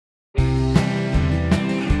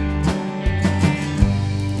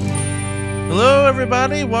Hello,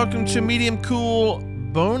 everybody. Welcome to Medium Cool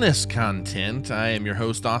bonus content. I am your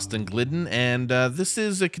host, Austin Glidden, and this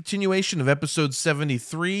is a continuation of episode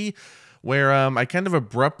 73, where I kind of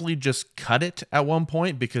abruptly just cut it at one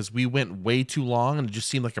point because we went way too long, and it just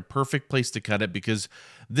seemed like a perfect place to cut it because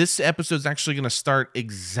this episode is actually going to start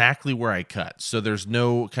exactly where I cut. So there's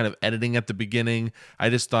no kind of editing at the beginning. I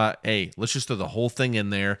just thought, hey, let's just throw the whole thing in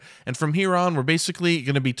there. And from here on, we're basically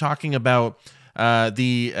going to be talking about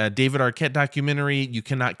the David Arquette documentary, You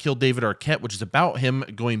Cannot Kill David Arquette, which is about him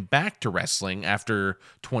going back to wrestling after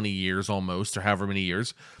 20 years almost, or however many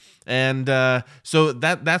years. And so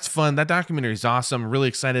that's fun. That documentary is awesome. Really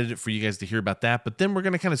excited for you guys to hear about that. But then we're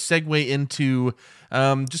going to kind of segue into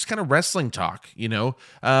just kind of wrestling talk, you know.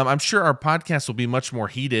 I'm sure our podcast will be much more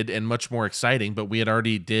heated and much more exciting, but we had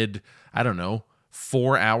already did, I don't know,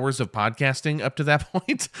 4 hours of podcasting up to that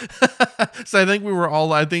point. So I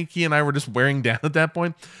think he and I were just wearing down at that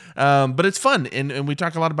point. But it's fun. And we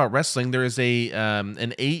talk a lot about wrestling. There is an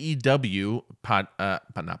AEW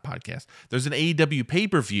not podcast. There's an AEW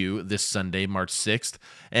pay-per-view this Sunday, March 6th.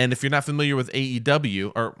 And if you're not familiar with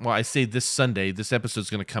AEW, I say this Sunday, this episode's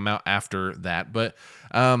going to come out after that. But,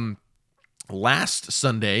 last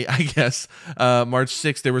Sunday, I guess, March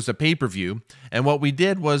 6th, there was a pay-per-view, and what we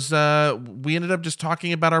did was we ended up just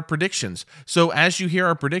talking about our predictions. So as you hear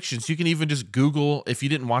our predictions, you can even just Google, if you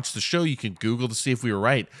didn't watch the show, you can Google to see if we were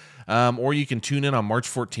right, or you can tune in on March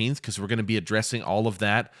 14th, because we're going to be addressing all of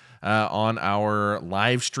that on our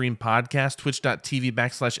live stream podcast,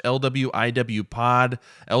 twitch.tv/LWIW pod,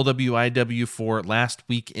 LWIW for Last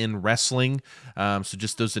Week in Wrestling. So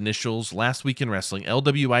just those initials, Last Week in Wrestling,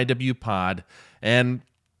 LWIW pod. And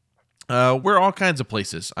we're all kinds of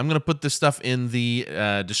places. I'm going to put this stuff in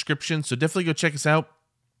the description, so definitely go check us out.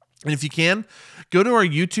 And if you can, go to our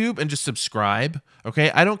YouTube and just subscribe,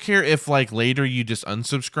 okay? I don't care if, like, later you just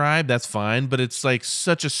unsubscribe. That's fine, but it's, like,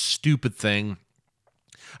 such a stupid thing.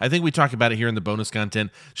 I think we talk about it here in the bonus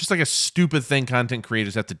content. It's just like a stupid thing content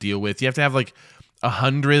creators have to deal with. You have to have, like,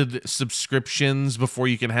 100 subscriptions before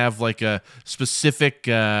you can have, like, a specific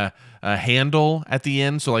handle at the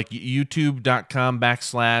end. So, like, youtube.com/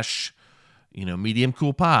 Medium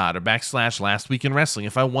Cool Pod, or / Last Week in Wrestling.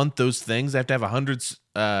 If I want those things, I have to have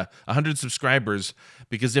 100 subscribers,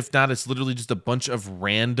 because if not, it's literally just a bunch of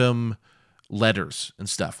random letters and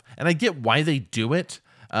stuff. And I get why they do it,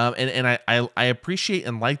 and I appreciate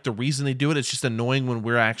and like the reason they do it. It's just annoying when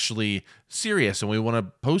we're actually serious and we want to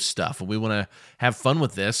post stuff and we want to have fun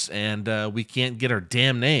with this, and we can't get our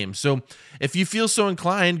damn name. So if you feel so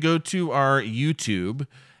inclined, go to our YouTube,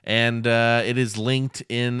 and it is linked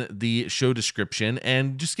in the show description,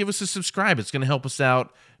 and just give us a subscribe. It's going to help us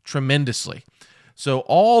out tremendously. So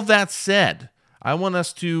all that said, I want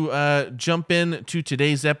us to jump in to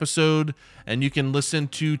today's episode, and you can listen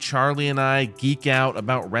to Charlie and I geek out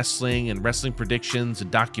about wrestling and wrestling predictions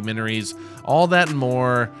and documentaries, all that and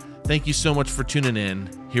more. Thank you so much for tuning in.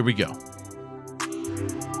 Here we go.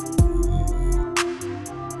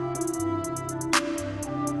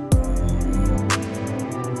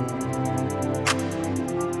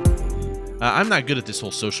 I'm not good at this whole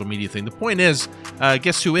social media thing. The point is,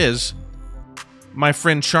 guess who is? My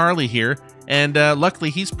friend Charlie here. And luckily,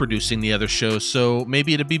 he's producing the other show, so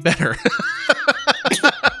maybe it'd be better.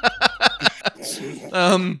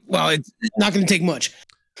 Well, it's not going to take much.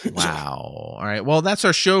 Wow. All right. Well, that's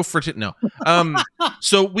our show for today. No.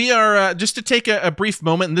 So we are, just to take a brief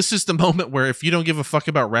moment, and this is the moment where if you don't give a fuck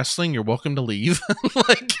about wrestling, you're welcome to leave.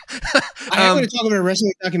 I am going to talk about a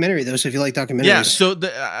wrestling documentary, though, so if you like documentaries. Yeah, so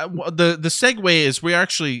the segue is we're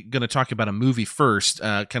actually going to talk about a movie first,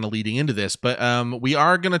 kind of leading into this, but we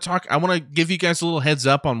are going to talk, I want to give you guys a little heads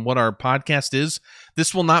up on what our podcast is.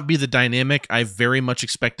 This will not be the dynamic. I very much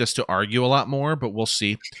expect us to argue a lot more, but we'll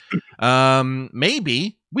see.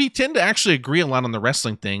 Maybe. We tend to actually agree a lot on the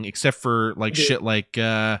wrestling thing, except for like shit like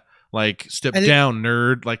step down,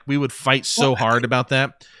 nerd. Like we would fight so hard about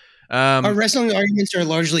that. Our wrestling arguments are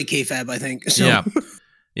largely kayfabe, I think. So.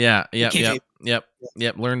 Yeah.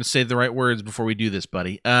 Yep. Learn to say the right words before we do this,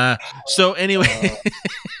 buddy. So anyway,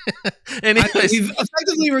 we've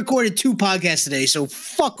effectively recorded 2 podcasts today, so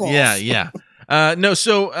fuck off. Yeah.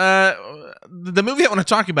 The movie I want to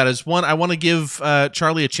talk about is one I want to give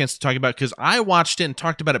Charlie a chance to talk about, because I watched it and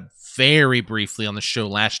talked about it very briefly on the show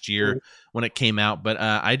last year when it came out, but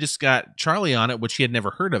I just got Charlie on it, which he had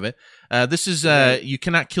never heard of it. This is You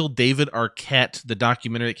Cannot Kill David Arquette, the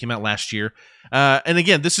documentary that came out last year. And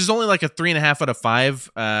again, this is only like a 3.5 out of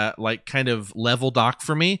 5, like kind of level doc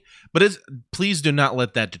for me, but please do not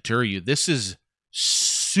let that deter you. This is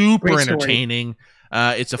super entertaining.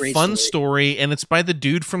 It's a Great fun story, and it's by the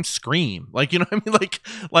dude from Scream. Like, you know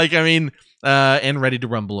what I mean? And Ready to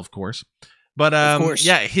Rumble, of course. But Of course.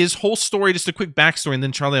 yeah, his whole story, just a quick backstory, and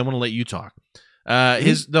then Charlie, I want to let you talk.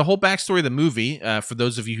 The whole backstory of the movie, for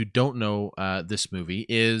those of you who don't know this movie,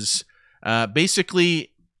 is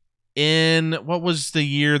basically in what was the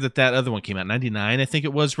year that other one came out? 99, I think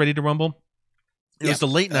it was, Ready to Rumble. It was the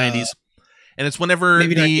late 90s. And it's whenever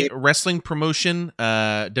the wrestling promotion,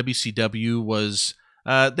 WCW, was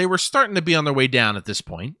they were starting to be on their way down at this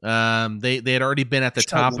point. They had already been at the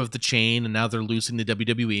top of the chain, and now they're losing to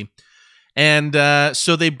WWE. And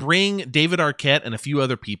so they bring David Arquette and a few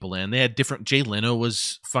other people in. They had different. Jay Leno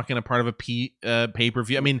was fucking a part of a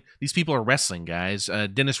pay-per-view. I mean, these people are wrestling guys.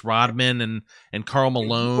 Dennis Rodman and Karl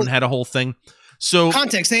Malone had a whole thing. So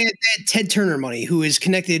context, they had Ted Turner money, who is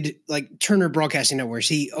connected, like Turner Broadcasting Networks.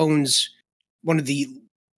 He owns I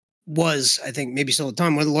think maybe still at the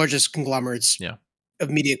time, one of the largest conglomerates of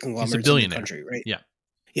media conglomerates in the country, right? Yeah.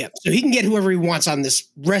 Yeah. So he can get whoever he wants on this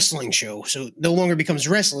wrestling show. So it no longer becomes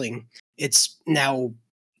wrestling. It's now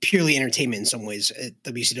purely entertainment in some ways at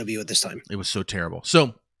WCW at this time. It was so terrible.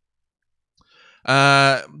 So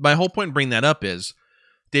my whole point in bringing that up is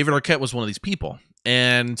David Arquette was one of these people.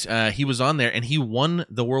 And he was on there, and he won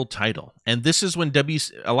the world title. And this is when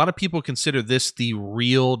a lot of people consider this the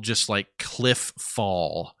real, just like cliff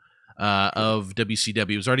fall of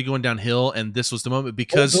WCW. It was already going downhill, and this was the moment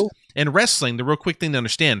because in wrestling, the real quick thing to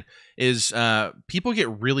understand is people get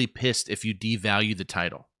really pissed if you devalue the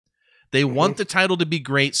title. They want the title to be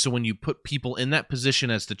great, so when you put people in that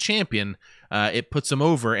position as the champion, it puts them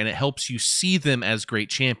over, and it helps you see them as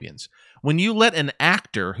great champions. When you let an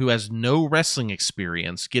actor who has no wrestling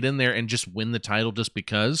experience get in there and just win the title just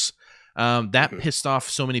because, that pissed off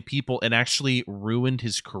so many people and actually ruined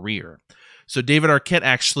his career. So David Arquette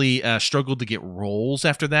actually struggled to get roles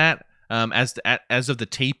after that. As of the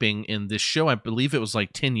taping in this show, I believe it was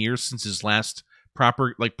like 10 years since his last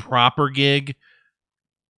proper gig.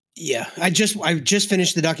 Yeah, I just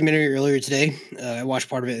finished the documentary earlier today. I watched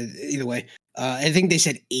part of it either way. I think they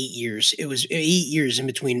said 8 years. It was 8 years in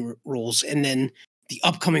between roles, and then the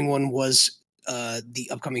upcoming one was the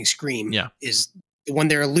upcoming Scream. Yeah, is the one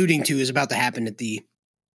they're alluding to is about to happen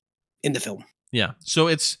in the film. Yeah,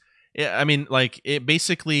 so I mean, like it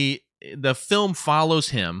basically the film follows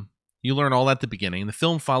him. You learn all at the beginning. The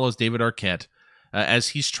film follows David Arquette as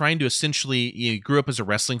he's trying to essentially. He grew up as a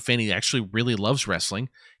wrestling fan. He actually really loves wrestling.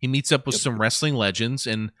 He meets up with some wrestling legends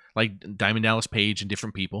and like Diamond Dallas Page and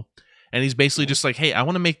different people. And he's basically just like, hey, I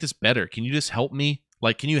want to make this better. Can you just help me?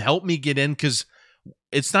 Like, can you help me get in? Because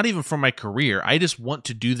it's not even for my career. I just want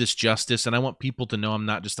to do this justice, and I want people to know I'm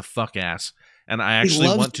not just a fuck ass. And I actually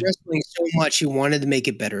want to wrestling so much. He wanted to make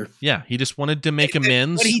it better. Yeah, he just wanted to make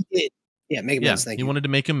amends. What he did, make amends. He wanted to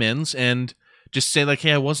make amends and just say like,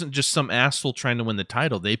 hey, I wasn't just some asshole trying to win the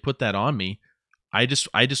title. They put that on me. I just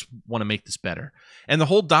want to make this better. And the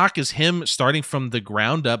whole doc is him starting from the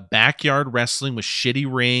ground up, backyard wrestling with shitty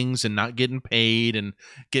rings and not getting paid and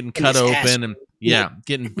getting cut open and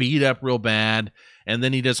getting beat up real bad. And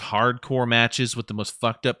then he does hardcore matches with the most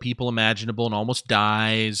fucked up people imaginable and almost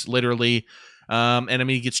dies, literally. And I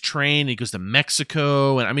mean, he gets trained. He goes to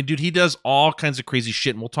Mexico. And I mean, dude, he does all kinds of crazy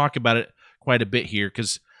shit. And we'll talk about it quite a bit here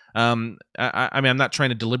because I mean, I'm not trying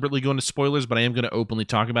to deliberately go into spoilers, but I am going to openly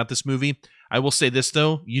talk about this movie. I will say this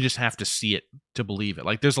though: you just have to see it to believe it.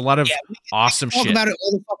 Like, there's a lot of awesome shit. Talk about it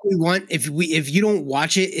all the fuck we want. If you don't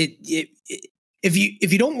watch it, if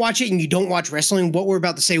you don't watch it and you don't watch wrestling, what we're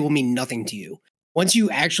about to say will mean nothing to you. Once you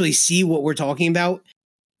actually see what we're talking about,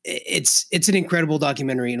 it's an incredible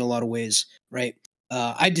documentary in a lot of ways, right?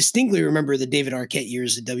 I distinctly remember the David Arquette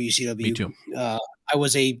years at WCW. Me too. I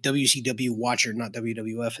was a WCW watcher, not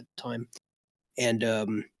WWF at the time.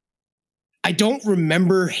 And I don't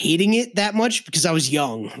remember hating it that much because I was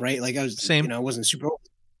young, right? Like I was, I wasn't super old.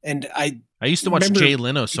 And I used to watch Jay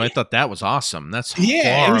Leno, so I thought that was awesome. That's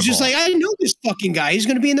horrible. It was just like, I know this fucking guy. He's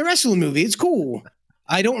going to be in the wrestling movie. It's cool.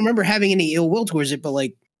 I don't remember having any ill will towards it, but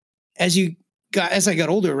like as I got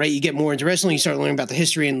older, right, you get more into wrestling, you start learning about the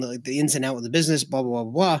history and the ins and outs of the business, blah, blah,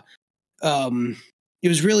 blah, blah. It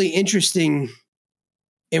was really interesting.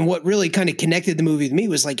 And what really kind of connected the movie with me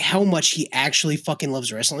was like how much he actually fucking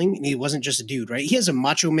loves wrestling. And he wasn't just a dude, right? He has a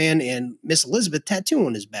Macho Man and Miss Elizabeth tattoo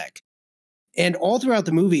on his back. And all throughout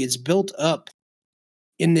the movie, it's built up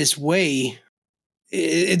in this way.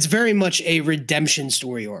 It's very much a redemption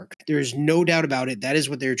story arc. There's no doubt about it. That is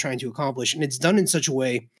what they're trying to accomplish. And it's done in such a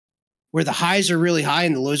way where the highs are really high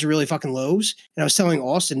and the lows are really fucking lows. And I was telling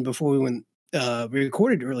Austin before we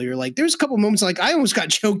recorded earlier, like there's a couple moments like I almost got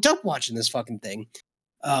choked up watching this fucking thing.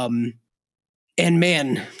 And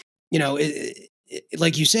man,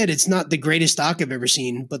 like you said, it's not the greatest doc I've ever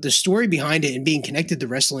seen, but the story behind it and being connected to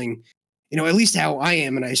wrestling, at least how I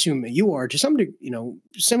am, and I assume that you are to some degree,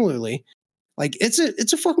 similarly, like it's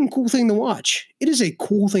a fucking cool thing to watch. It is a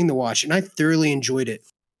cool thing to watch, and I thoroughly enjoyed it.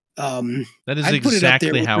 That is I'd put it up there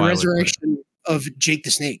exactly with how the I would put it. resurrection of Jake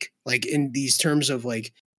the Snake, like in these terms of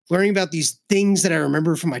like learning about these things that I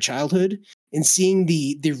remember from my childhood and seeing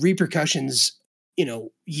the repercussions,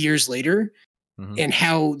 years later, Mhm. and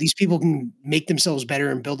how these people can make themselves better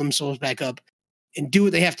and build themselves back up and do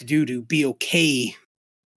what they have to do to be okay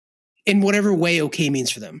in whatever way okay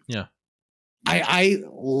means for them. Yeah. I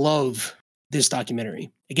love this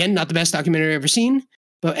documentary. Again, not the best documentary I've ever seen,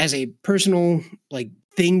 but as a personal like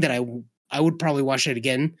thing that I would probably watch it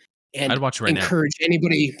again I'd and watch it right now. encourage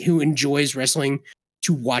anybody who enjoys wrestling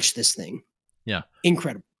to watch this thing. Yeah.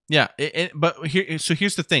 Incredible. Yeah, but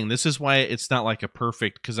here's the thing. This is why it's not like a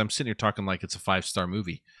perfect, because I'm sitting here talking like it's a 5-star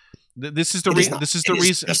movie. This is the reason. This is the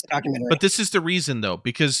reason. Just a documentary. But this is the reason though,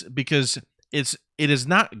 because it is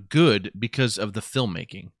not good because of the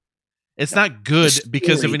filmmaking. It's not good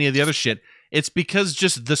because of any of the other shit. It's because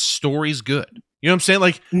just the story's good. You know what I'm saying?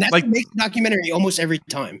 Like, and that's what makes the documentary almost every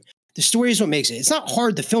time. The story is what makes it. It's not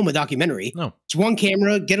hard to film a documentary. No. It's one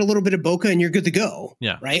camera, get a little bit of bokeh, and you're good to go.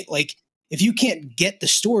 Yeah. Right? Like, if you can't get the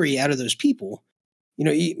story out of those people, you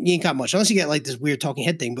ain't got much. Unless you get like this weird talking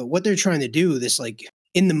head thing. But what they're trying to do, this like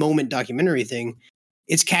in the moment documentary thing,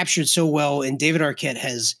 it's captured so well. And David Arquette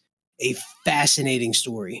has a fascinating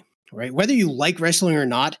story, right? Whether you like wrestling or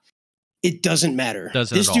not, it doesn't matter.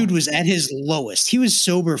 This dude was at his lowest. He was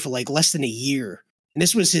sober for like less than a year. And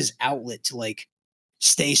this was his outlet to like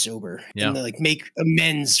stay sober and to, like make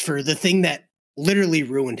amends for the thing that literally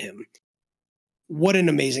ruined him. What an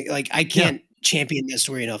amazing, like I can't champion that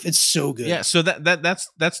story enough. It's so good. Yeah, so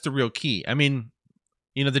that's the real key. I mean,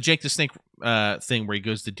 the Jake the Snake thing where he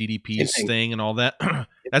goes to DDP's thing and all that.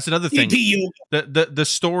 That's another thing. The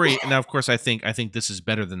story. Now, of course, I think this is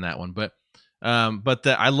better than that one, but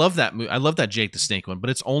I love that movie. I love that Jake the Snake one, but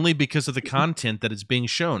it's only because of the content that is being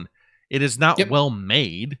shown. It is not well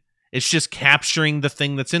made. It's just capturing the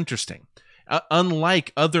thing that's interesting.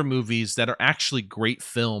 Unlike other movies that are actually great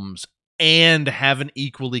films and have an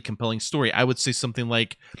equally compelling story. I would say something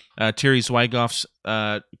like Terry Zweigoff's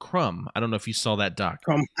Crumb. I don't know if you saw that doc.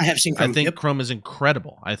 Crumb. I have seen Crumb. I think Crumb is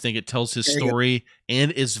incredible. I think it tells his story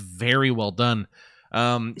and is very well done.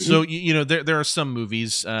 So there are some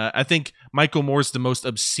movies. I think Michael Moore's the most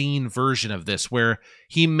obscene version of this, where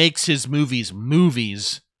he makes his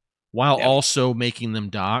movies while also making them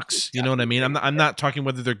docs. You know what I mean? I'm not talking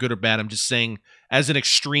whether they're good or bad. I'm just saying as an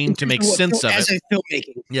extreme to make sense of it. As a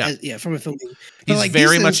filmmaking. From a filmmaking. He's like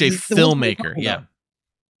very much a filmmaker. Yeah.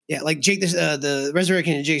 Yeah, like Jake, the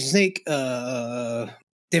Resurrection of Jake the Snake,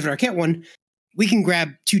 David Arquette one. We can grab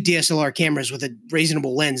 2 DSLR cameras with a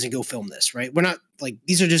reasonable lens and go film this, right? We're not like,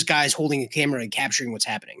 these are just guys holding a camera and capturing what's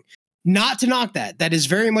happening. Not to knock that. That is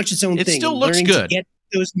very much its own thing. It still looks good. To get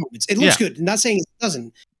those moments. It looks good. I'm not saying it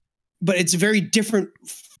doesn't, but it's a very different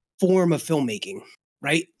form of filmmaking,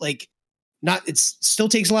 right? Like, it still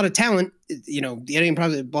takes a lot of talent. The editing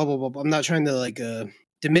probably blah, blah, blah, blah. I'm not trying to like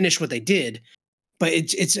diminish what they did, but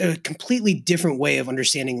it's a completely different way of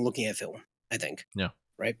understanding and looking at film, I think. Yeah.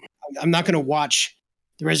 Right. I'm not going to watch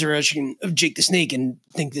The Resurrection of Jake the Snake and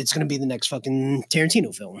think it's going to be the next fucking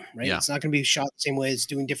Tarantino film, right? Yeah. It's not going to be shot the same way. It's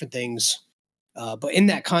doing different things. But in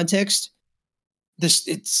that context,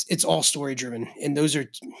 it's all story driven. And those are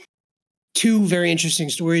 2 very interesting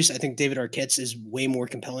stories. I think David Arquette's is way more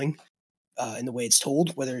compelling in the way it's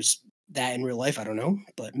told, whether it's that in real life, I don't know.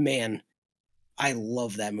 But man, I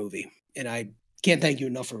love that movie. And I can't thank you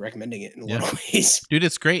enough for recommending it in a lot of ways. Dude,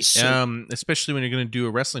 it's great. Especially when you're going to do a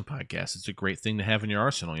wrestling podcast. It's a great thing to have in your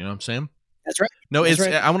arsenal. You know what I'm saying? That's right. No,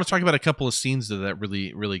 I want to talk about a couple of scenes that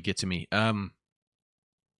really, really get to me. I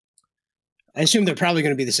assume they're probably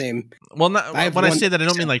going to be the same. Well, when I say that, I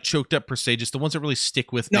don't mean like choked up per se, just the ones that really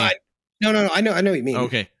stick with me. No. I know what you mean.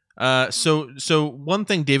 Okay. So one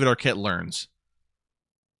thing David Arquette learns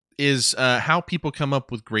is how people come up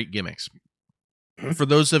with great gimmicks. For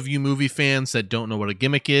those of you movie fans that don't know what a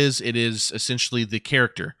gimmick is, it is essentially the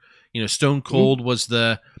character. Stone Cold was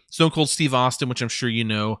Stone Cold Steve Austin, which I'm sure you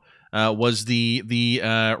know, was the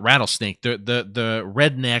rattlesnake, the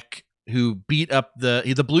redneck who beat up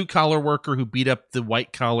the blue collar worker who beat up the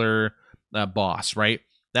white collar boss. Right,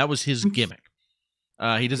 that was his gimmick.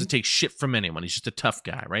 He doesn't take shit from anyone. He's just a tough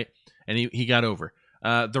guy, right? And he got over.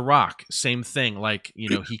 The Rock, same thing. Like,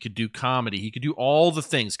 he could do comedy. He could do all the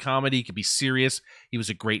things. Comedy, he could be serious. He was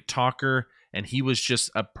a great talker, and he was just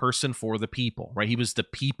a person for the people, right? He was the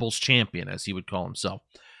people's champion, as he would call himself.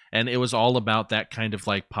 And it was all about that kind of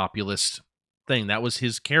like populist thing. That was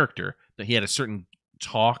his character. That he had a certain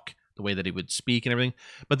talk, the way that he would speak and everything.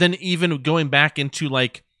 But then even going back into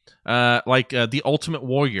like the Ultimate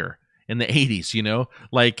Warrior in the 80s, you know,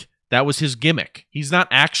 like that was his gimmick. He's not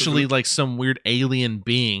actually like some weird alien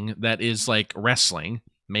being that is like wrestling,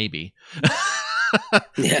 maybe.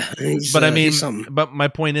 Yeah, but I mean, but my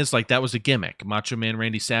point is like that was a gimmick. Macho Man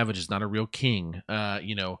Randy Savage is not a real king,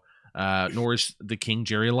 nor is the King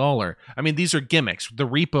Jerry Lawler. I mean, these are gimmicks. The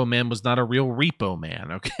Repo Man was not a real Repo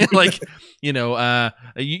Man. Okay, like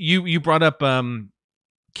you brought up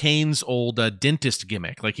Kane's old dentist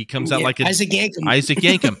gimmick. Like he comes out like Isaac Yankem. Isaac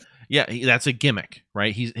Yankem. Yeah, that's a gimmick,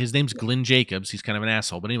 right? His name's Glenn Jacobs. He's kind of an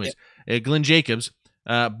asshole, but anyways, Glenn Jacobs.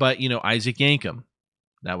 But Isaac Yankem.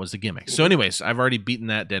 That was the gimmick. So anyways, I've already beaten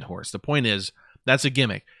that dead horse. The point is, that's a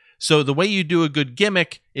gimmick. So the way you do a good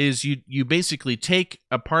gimmick is you basically take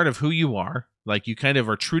a part of who you are, like you kind of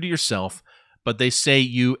are true to yourself, but they say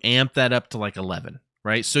you amp that up to like 11,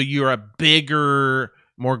 right? So you're a bigger,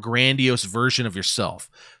 more grandiose version of yourself.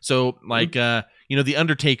 So like, The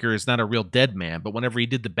Undertaker is not a real dead man, but whenever he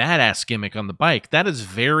did the badass gimmick on the bike, that is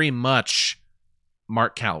very much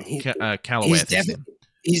Mark Calloway. Mark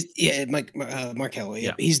Calloway.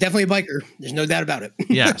 Yeah. He's definitely a biker. There's no doubt about it.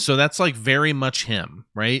 Yeah, so that's like very much him,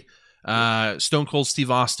 right? Stone Cold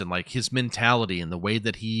Steve Austin, like his mentality and the way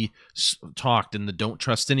that he talked and the don't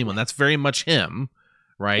trust anyone, that's very much him,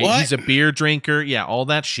 right? What? He's a beer drinker. Yeah, all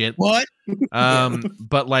that shit. What?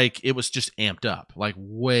 But like it was just amped up, like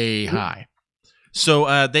way high. So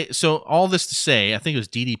all this to say, I think it was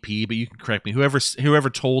DDP, but you can correct me. Whoever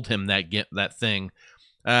told him that thing,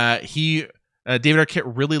 David Arquette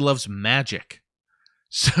really loves magic,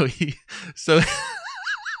 so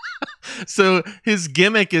his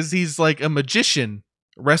gimmick is he's like a magician,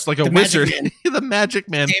 like a wizard, the Magic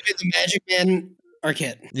Man. David the Magic Man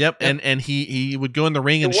Arquette. Yep, and he would go in the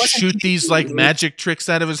ring and shoot these like magic tricks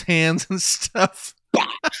out of his hands and stuff.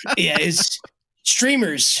 Yeah, it's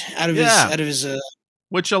streamers out of his.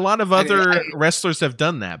 Which a lot of other wrestlers have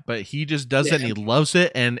done that, but he just does it and he loves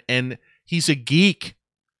it, and he's a geek.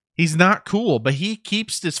 He's not cool, but he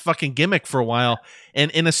keeps this fucking gimmick for a while.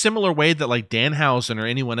 And in a similar way that like Danhausen or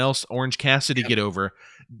anyone else, Orange Cassidy get over,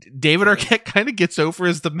 David Arquette kind of gets over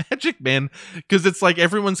as the Magic Man because it's like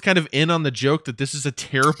everyone's kind of in on the joke that this is a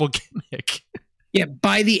terrible gimmick. Yeah,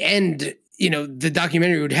 by the end, the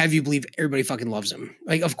documentary would have you believe everybody fucking loves him.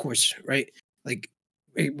 Like, of course, right? Like,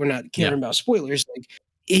 we're not caring about spoilers. Like,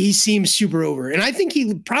 he seems super over. And I think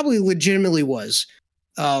he probably legitimately was.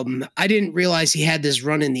 I didn't realize he had this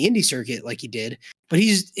run in the indie circuit like he did, but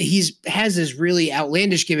he's has this really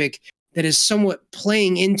outlandish gimmick that is somewhat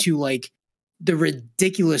playing into like the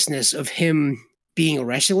ridiculousness of him being a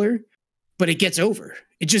wrestler, but it gets over.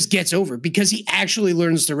 It just gets over because he actually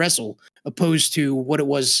learns to wrestle, opposed to what it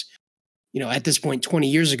was, at this point 20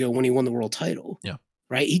 years ago when he won the world title. Yeah.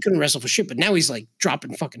 Right? He couldn't wrestle for shit, but now he's like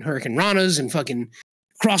dropping fucking Hurricane Ranas and fucking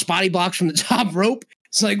cross body blocks from the top rope.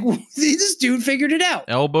 It's like, this dude figured it out.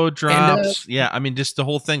 Elbow drops. Yeah, I mean, just the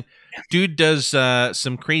whole thing. Dude does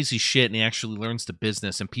some crazy shit, and he actually learns the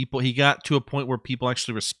business. And he got to a point where people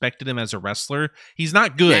actually respected him as a wrestler. He's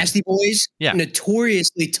not good. Nasty Boys,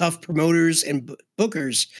 notoriously tough promoters and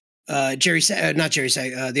bookers. Not Jerry Sag,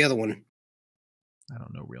 the other one. I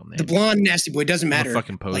don't know real name. The blonde Nasty Boy, doesn't matter. I'm a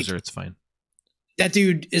fucking poser, it's fine. That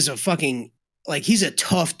dude is a fucking... Like, he's a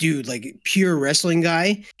tough dude, like pure wrestling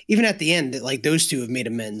guy. Even at the end, like those two have made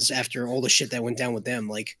amends after all the shit that went down with them.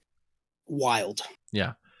 Like, wild.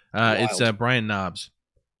 Yeah. It's Brian Knobbs.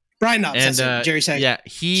 Brian Knobbs, and Jerry Sag. Yeah,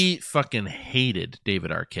 he fucking hated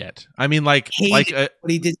David Arquette. I mean, what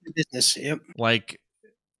he did to the business. Yep. Like,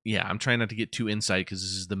 yeah, I'm trying not to get too inside because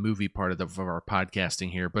this is the movie part of our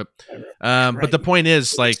podcasting here. But but the point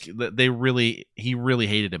is, like, he really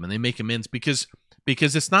hated him, and they make amends because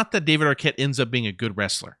it's not that David Arquette ends up being a good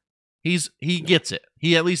wrestler. He gets it.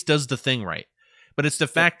 He at least does the thing right. But it's the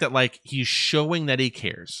fact that like he's showing that he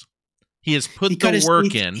cares. He has put the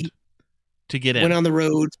work in to get in. Went on the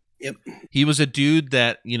road. Yep. He was a dude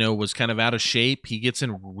that, was kind of out of shape. He gets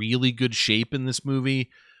in really good shape in this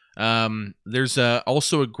movie. There's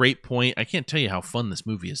also a great point. I can't tell you how fun this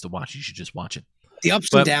movie is to watch. You should just watch it. The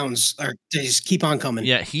ups and downs they just keep on coming.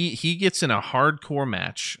 Yeah, he gets in a hardcore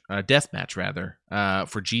match, death match rather,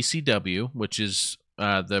 for GCW, which is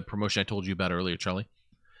the promotion I told you about earlier, Charlie,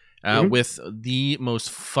 with the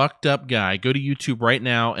most fucked up guy. Go to YouTube right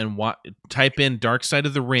now and type in Dark Side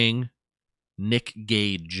of the Ring, Nick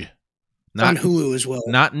Gage. On Hulu as well.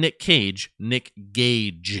 Not Nick Cage, Nick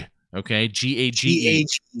Gage. Okay, Gage.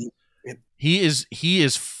 He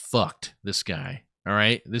is fucked. This guy. All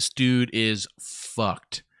right, this dude is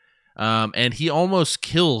fucked. and he almost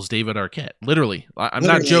kills David Arquette. Literally, I'm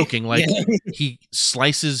not joking. Like he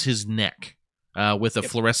slices his neck with a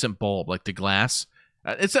fluorescent bulb, like the glass.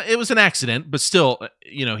 It was an accident, but still,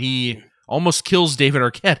 he almost kills David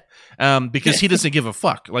Arquette because he doesn't give a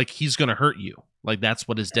fuck. Like he's gonna hurt you. Like that's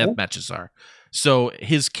what his death matches are. So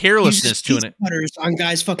his carelessness to it on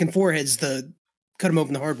guys' fucking foreheads to cut them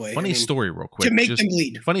open the hard way. Funny story, real quick. To make them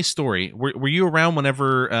bleed. Funny story. Were you around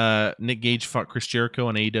whenever Nick Gage fought Chris Jericho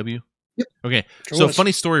on AEW? Yep. Okay. So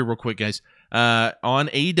funny story, real quick, guys. On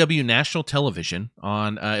AEW national television,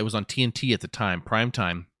 it was on TNT at the time, prime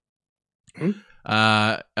time.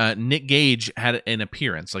 Nick Gage had an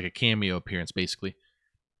appearance, like a cameo appearance, basically.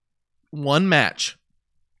 One match.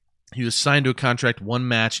 He was signed to a contract, one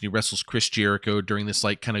match, and he wrestles Chris Jericho during this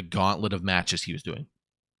like kind of gauntlet of matches he was doing.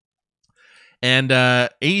 And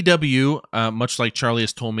AEW, much like Charlie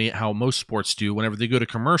has told me how most sports do, whenever they go to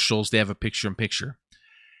commercials, they have a picture-in-picture.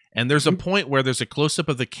 And there's a point where there's a close-up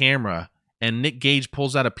of the camera, and Nick Gage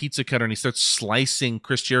pulls out a pizza cutter and he starts slicing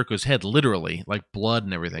Chris Jericho's head, literally, like blood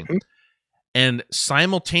and everything. And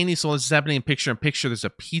simultaneously, while this is happening in picture-in-picture, there's a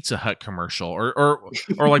Pizza Hut commercial, or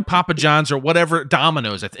like Papa John's or whatever,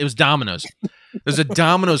 Domino's. It was Domino's. There's a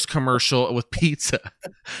Domino's commercial with pizza,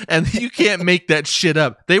 and you can't make that shit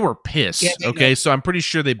up. They were pissed. Yeah, okay, so I'm pretty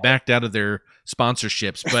sure they backed out of their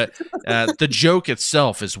sponsorships, but the joke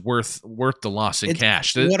itself is worth the loss in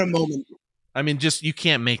cash. What a moment! I mean, just you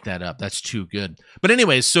can't make that up. That's too good. But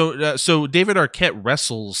anyways, so David Arquette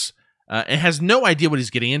wrestles. And has no idea what he's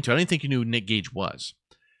getting into. I don't think he knew who Nick Gage was.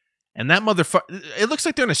 And that motherfucker, it looks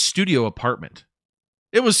like they're in a studio apartment.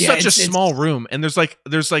 It was such a small room, and there's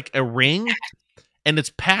like a ring, and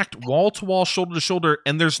it's packed wall to wall, shoulder to shoulder,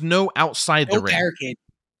 and there's no outside the ring. Barricade.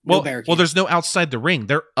 Well, there's no outside the ring.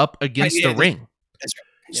 They're up against the ring. That's right.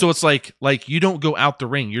 Yeah. So it's like you don't go out the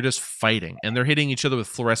ring. You're just fighting, and they're hitting each other with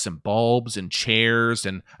fluorescent bulbs and chairs,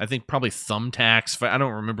 and I think probably thumbtacks. I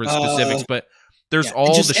don't remember the specifics, but. There's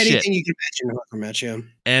all the shit. Anything you can imagine in a match,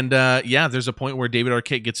 yeah. And there's a point where David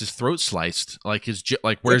Arquette gets his throat sliced, like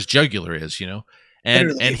where his jugular is, And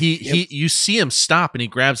literally. And he you see him stop and he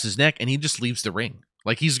grabs his neck and he just leaves the ring.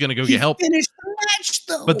 Like he's gonna go get help. Finished the match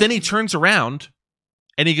though. But then he turns around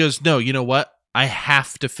and he goes, "No, you know what? I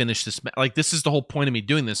have to finish this. Like this is the whole point of me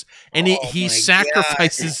doing this." And he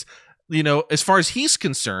sacrifices. As far as he's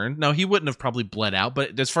concerned, now he wouldn't have probably bled out,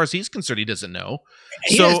 but as far as he's concerned, he doesn't know.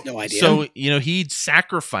 He has no idea. So, he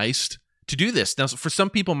sacrificed to do this. Now, for some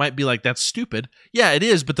people might be like, that's stupid. Yeah, it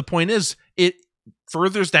is. But the point is, it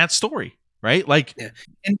furthers that story, right? Like,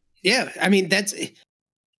 I mean,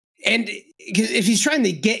 and if he's trying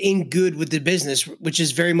to get in good with the business, which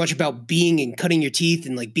is very much about being and cutting your teeth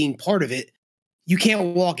and like being part of it, you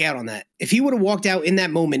can't walk out on that. If he would have walked out in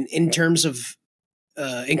that moment in terms of,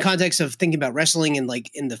 in context of thinking about wrestling and like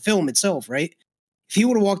in the film itself, right? If he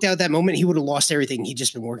would have walked out that moment, he would have lost everything he'd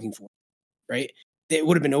just been working for, right? It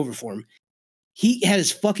would have been over for him. He had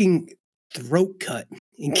his fucking throat cut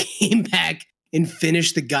and came back and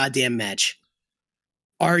finished the goddamn match.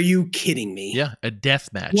 Are you kidding me? Yeah, a death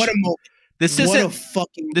match. What a moment. This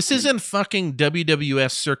isn't fucking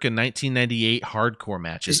WWF circa 1998 hardcore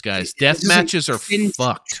matches, guys. Death matches are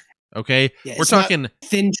fucked. Okay, yeah, we're talking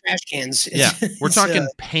thin trash cans. We're talking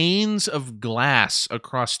panes of glass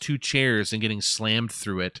across two chairs and getting slammed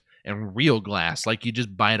through it, and real glass like you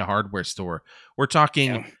just buy at a hardware store. We're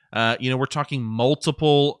talking, we're talking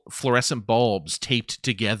multiple fluorescent bulbs taped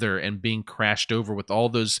together and being crashed over with all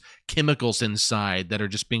those chemicals inside that are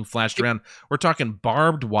just being flashed around. We're talking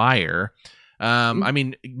barbed wire. I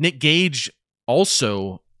mean, Nick Gage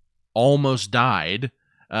also almost died.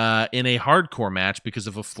 In a hardcore match because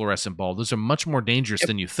of a fluorescent bulb. Those are much more dangerous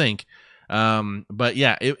than you think. But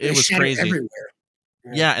yeah, it was crazy. Everywhere.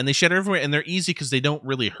 Yeah, and they shatter everywhere, and they're easy because they don't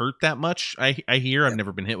really hurt that much. I hear. I've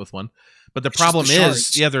never been hit with one, but the problem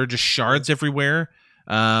is, there are just shards everywhere.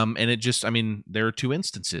 And it just, there are two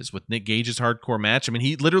instances with Nick Gage's hardcore match. I mean,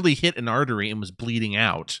 he literally hit an artery and was bleeding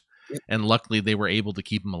out, and luckily they were able to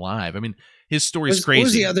keep him alive. I mean, his story's crazy. What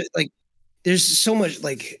was the other there's so much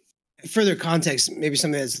further context, maybe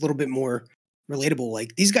something that's a little bit more relatable.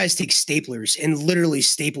 Like these guys take staplers and literally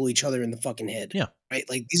staple each other in the fucking head. Yeah. Right.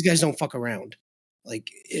 Like these guys don't fuck around.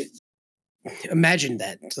 Imagine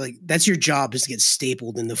that. Like that's your job is to get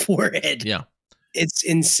stapled in the forehead. Yeah. It's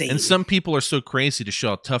insane. And some people are so crazy to show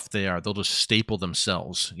how tough they are, they'll just staple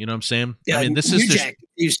themselves. You know what I'm saying? Yeah, I mean, this New is Jack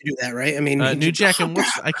used to do that, right? I mean, New Jack and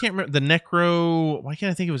I can't remember the Necro. Why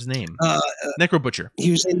can't I think of his name? Necro Butcher.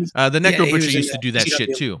 He was in the Necro Butcher used to do that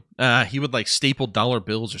shit too. He would staple dollar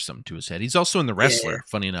bills or something to his head. He's also in The Wrestler.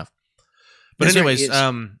 Funny enough. But anyways,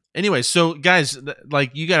 Anyway, so guys,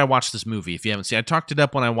 like you got to watch this movie if you haven't seen it. I talked it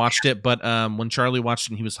up when I watched it, but when Charlie watched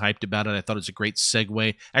it and he was hyped about it, I thought it was a great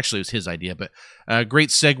segue. Actually, it was his idea, but great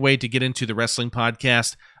segue to get into the wrestling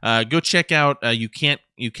podcast. Go check out You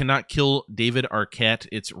Cannot Kill David Arquette.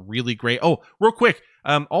 It's really great. Oh, real quick.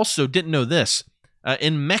 Also, didn't know this.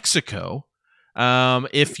 In Mexico,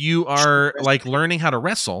 if you are like learning how to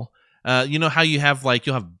wrestle, you know how you have like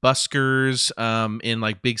you'll have buskers in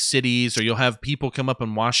like big cities, or you'll have people come up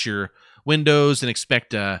and wash your windows and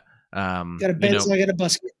expect got a Benz, I got a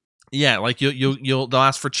busket. Yeah, like they'll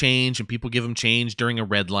ask for change and people give them change during a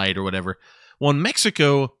red light or whatever. Well, in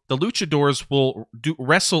Mexico, the luchadors will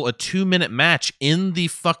wrestle a 2-minute match in the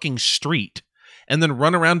fucking street and then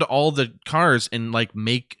run around to all the cars and like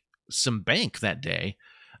make some bank that day.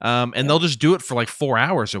 And they'll just do it for like 4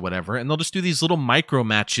 hours or whatever, and they'll just do these little micro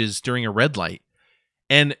matches during a red light.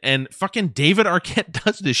 And fucking David Arquette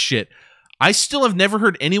does this shit. I still have never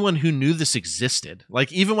heard anyone who knew this existed.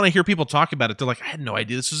 Like, even when I hear people talk about it, they're like, I had no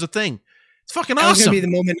idea this was a thing. It's fucking awesome. That was going to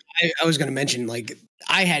be the moment I was going to mention. Like,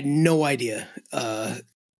 I had no idea. And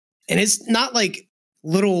it's not like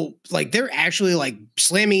little, like they're actually like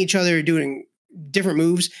slamming each other, doing different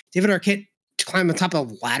moves. David Arquette to climb on top of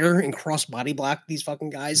a ladder and cross body block these fucking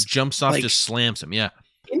guys. Jumps off, like, just slams him. Yeah.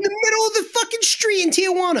 In the middle of the fucking street in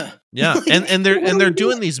Tijuana. Yeah. Like, and they're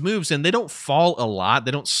doing these moves and they don't fall a lot.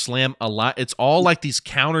 They don't slam a lot. It's all like these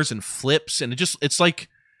counters and flips. And it's like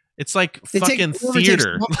fucking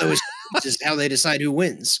theater. This is how they decide who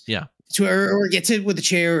wins. Yeah. Or gets hit with a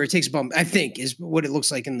chair or takes a bump, I think is what it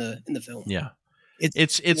looks like in the film. Yeah.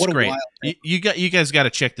 It's great. You guys got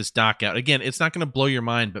to check this doc out. Again, it's not going to blow your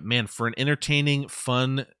mind, but man, for an entertaining,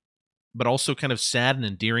 fun, but also kind of sad and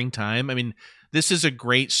endearing time. I mean, this is a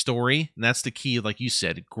great story, and that's the key. Like you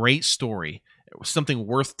said, great story. It was something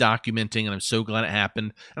worth documenting, and I'm so glad it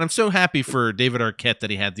happened. And I'm so happy for David Arquette that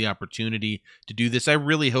he had the opportunity to do this. I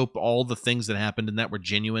really hope all the things that happened in that were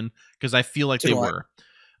genuine, because I feel like they were.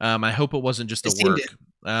 I hope it wasn't just a work.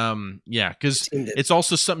 Yeah, because it's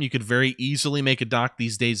also something you could very easily make a doc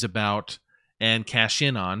these days about and cash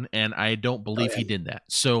in on, and I don't believe he did that.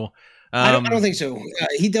 So I don't think so.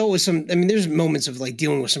 He dealt with some. I mean, there's moments of like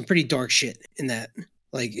dealing with some pretty dark shit in that,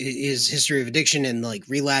 like his history of addiction and like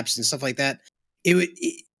relapse and stuff like that. It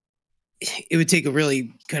would take a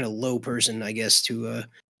really kind of low person, I guess, to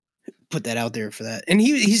put that out there for that. And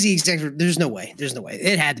he's the executive. There's no way.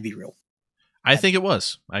 It had to be real. I think it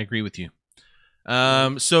was. I agree with you.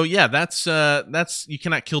 So yeah, that's You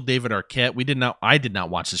Cannot Kill David Arquette. I did not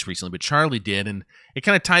watch this recently, but Charlie did, and it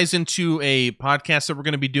kind of ties into a podcast that we're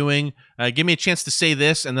going to be doing. Give me a chance to say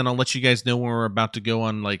this, and then I'll let you guys know when we're about to go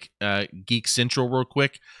on like Geek Central real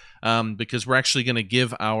quick, because we're actually going to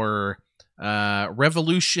give our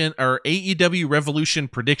Revolution or AEW Revolution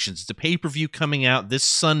predictions. It's a pay-per-view coming out this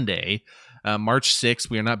Sunday. March 6th.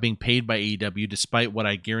 We are not being paid by AEW, despite what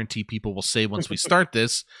I guarantee people will say once we start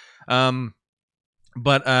this.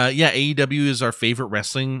 But yeah, AEW is our favorite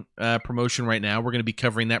wrestling promotion right now. We're going to be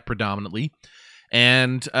covering that predominantly.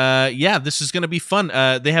 And yeah, this is going to be fun.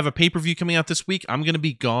 They have a pay-per-view coming out this week. I'm going to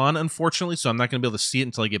be gone, unfortunately, so I'm not going to be able to see it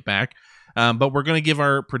until I get back. But we're going to give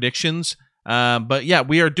our predictions. But yeah,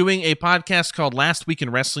 we are doing a podcast called Last Week in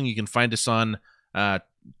Wrestling. You can find us on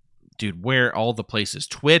where all the places,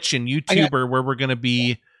 Twitch and YouTube are where we're going to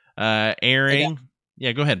be airing.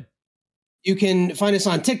 Yeah, go ahead. You can find us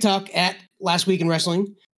on TikTok at Last Week in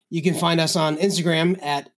Wrestling. You can find us on Instagram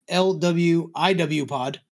at LWIW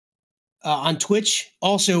Pod. On Twitch,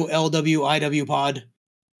 also LWIW Pod.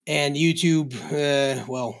 And YouTube,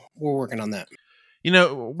 well, we're working on that. You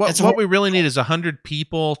know, what we really need is 100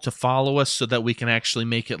 people to follow us so that we can actually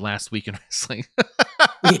make it Last Week in Wrestling.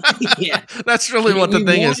 Yeah. That's really what the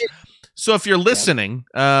thing is. So if you're listening,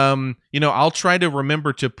 I'll try to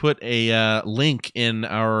remember to put a link in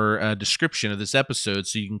our description of this episode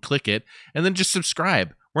so you can click it and then just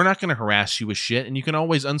subscribe. We're not going to harass you with shit, and you can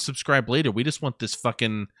always unsubscribe later. We just want this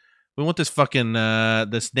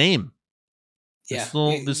name. Yeah.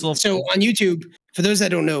 This little. So on YouTube, for those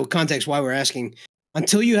that don't know context why we're asking,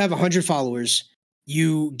 until you have 100 followers,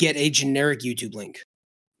 you get a generic YouTube link.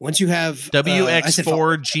 Once you have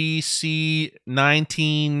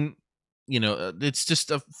WX4GC19, it's just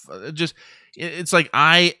it's like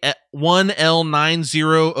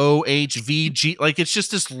I1L900HVG. Like, it's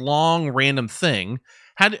just this long random thing.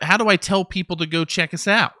 How do I tell people to go check us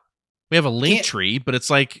out? We have a link tree, but it's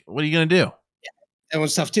like, what are you going to do? Yeah, that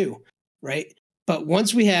one's tough too, right? But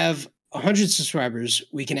once we have 100 subscribers,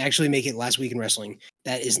 we can actually make it Last Week in Wrestling.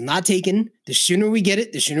 That is not taken. The sooner we get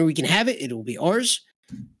it, the sooner we can have it. It will be ours.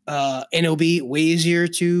 And it'll be way easier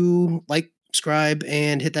to like, subscribe,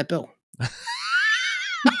 and hit that bell.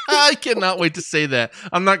 I cannot wait to say that.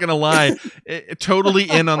 I'm not gonna lie, totally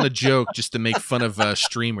in on the joke just to make fun of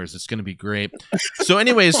streamers. It's gonna be great. So,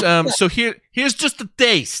 anyways, so here's just a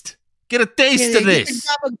taste. Get a taste of this.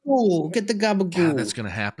 Get the gabagool. God, that's gonna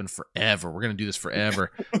happen forever. We're gonna do this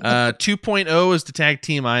forever. 2.0 is the tag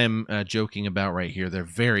team I am joking about right here. They're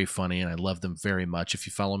very funny, and I love them very much. If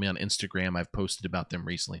you follow me on Instagram, I've posted about them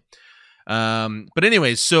recently. But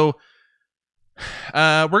anyways, so.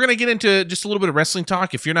 We're going to get into just a little bit of wrestling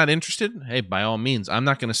talk. If you're not interested, hey, by all means, I'm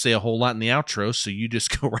not going to say a whole lot in the outro, so you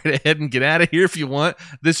just go right ahead and get out of here if you want.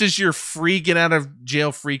 This is your free get out of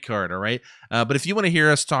jail free card, all right? But if you want to hear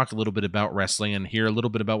us talk a little bit about wrestling and hear a little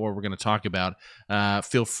bit about what we're going to talk about,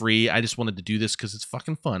 feel free. I just wanted to do this because it's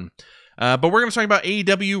fucking fun. But we're going to talk about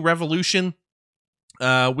AEW Revolution.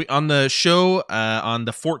 We on the show on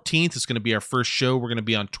the 14th is going to be our first show. We're going to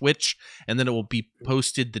be on Twitch, and then it will be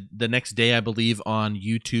posted the next day, I believe, on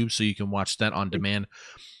YouTube, so you can watch that on demand.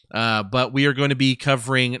 But we are going to be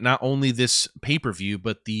covering not only this pay-per-view,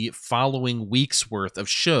 but the following week's worth of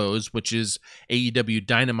shows, which is AEW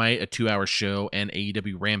Dynamite, a 2-hour show, and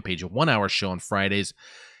AEW Rampage, a 1-hour show on Fridays.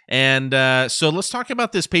 And so let's talk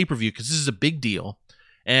about this pay-per-view, because this is a big deal.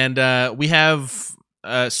 And we have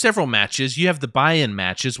several matches. You have the buy-in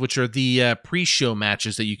matches, which are the pre-show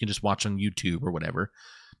matches that you can just watch on YouTube or whatever.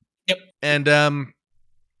 Yep. And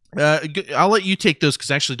I'll let you take those because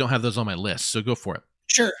I actually don't have those on my list. So go for it.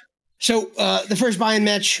 Sure. So the first buy-in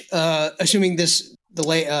match, assuming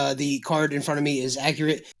the card in front of me is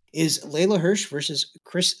accurate, is Layla Hirsch versus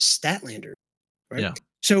Chris Statlander. Right. Yeah.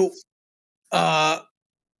 So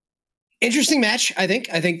interesting match, I think.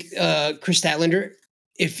 Chris Statlander,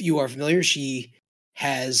 if you are familiar, she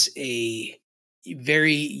has a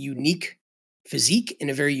very unique physique and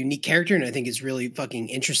a very unique character, and I think it's really fucking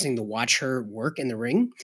interesting to watch her work in the ring,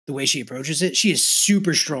 the way she approaches it. She is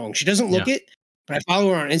super strong. She doesn't look it, but I follow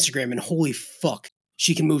her on Instagram, and holy fuck,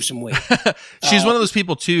 she can move some weight. She's one of those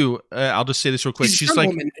people too. I'll just say this real quick. She's like,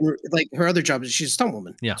 woman, like her other job is she's a stunt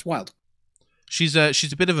woman. Yeah, it's wild. She's a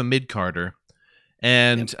bit of a mid-carder,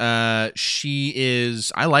 and she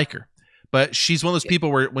is. I like her. But she's one of those people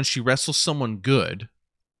where when she wrestles someone good,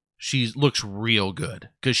 she looks real good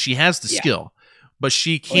because she has the skill, but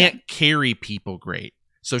she can't carry people great.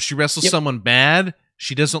 So if she wrestles someone bad,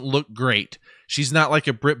 she doesn't look great. She's not like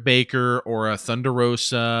a Britt Baker or a Thunder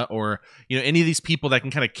Rosa or any of these people that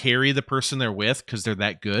can kind of carry the person they're with because they're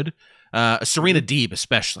that good. Serena Deeb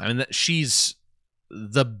especially. I mean, she's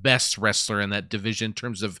the best wrestler in that division in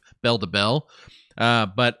terms of bell to bell.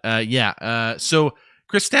 So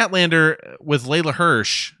Chris Statlander with Layla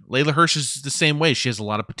Hirsch. Layla Hirsch is the same way. She has a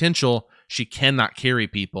lot of potential. She cannot carry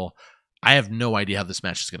people. I have no idea how this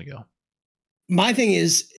match is going to go. My thing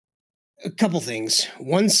is a couple things.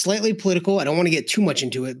 One, slightly political. I don't want to get too much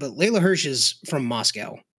into it, but Layla Hirsch is from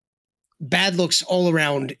Moscow. Bad looks all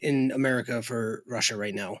around in America for Russia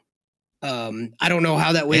right now. I don't know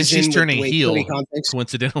how that weighs in. And she's turning heel,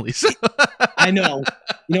 coincidentally. So. I know.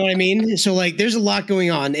 You know what I mean? So, like, there's a lot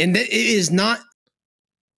going on, and it is not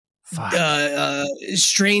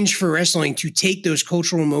strange for wrestling to take those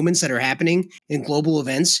cultural moments that are happening in global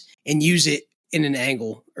events and use it in an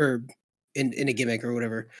angle or in a gimmick or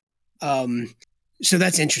whatever. So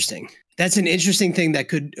that's interesting. That's an interesting thing that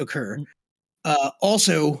could occur.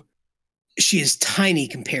 Also, she is tiny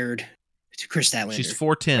compared to Chris Statlander. She's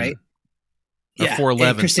 4'10", right? Or yeah,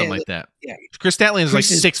 4'11", something like that. Yeah, Chris Statlander is like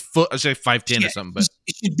 6 foot, I say 5'10" or something. But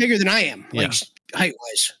she's bigger than I am, like height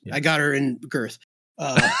wise. Yeah. I got her in girth.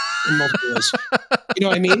 In multiple ways. You know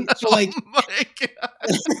what I mean? So like,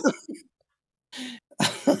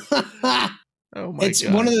 it's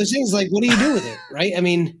one of those things. Like, what do you do with it, right? I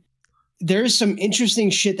mean, there's some interesting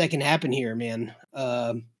shit that can happen here, man.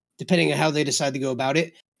 Depending on how they decide to go about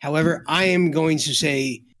it. However, I am going to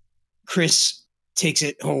say Chris takes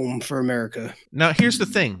it home for America. Now, here's the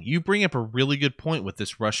thing. You bring up a really good point with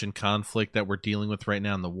this Russian conflict that we're dealing with right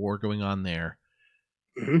now and the war going on there.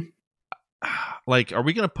 Mm-hmm. Like, are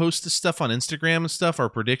we going to post this stuff on Instagram and stuff, our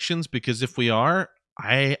predictions? Because if we are,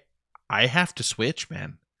 I have to switch,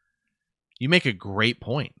 man. You make a great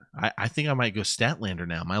point. I think I might go Statlander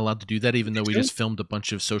now. Am I allowed to do that even though we just filmed a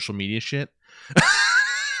bunch of social media shit?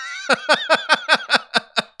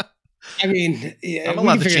 I mean, I'm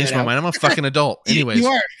allowed to change my mind. I'm a fucking adult. Anyways. You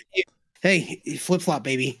are. Hey, flip-flop,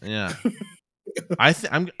 baby. Yeah.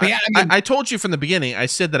 I told you from the beginning, I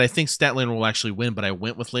said that I think Statlander will actually win, but I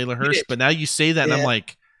went with Layla Hirsch. But now you say that, and I'm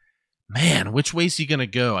like, man, which way's he going to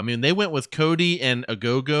go? I mean, they went with Cody and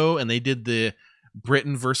Agogo, and they did the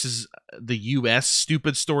Britain versus the U.S.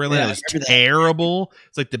 stupid storyline. Yeah, it was terrible.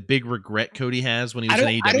 It's like the big regret Cody has when he was in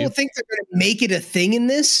AEW. I don't think they're going to make it a thing in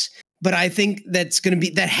this, But I think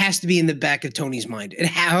that has to be in the back of Tony's mind. And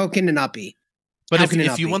how can it not be? But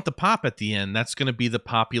if you want the pop at the end, that's going to be the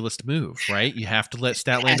populist move, right? You have to let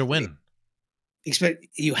Statlander win.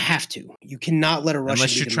 You have to. You cannot let a Russian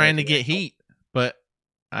unless you're trying to get heat. But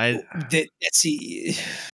that's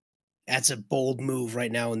a bold move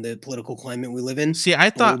right now in the political climate we live in. See, I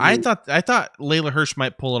thought Layla Hirsch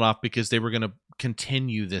might pull it off because they were going to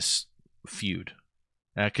continue this feud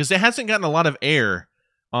because it hasn't gotten a lot of air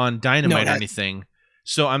on Dynamite or anything.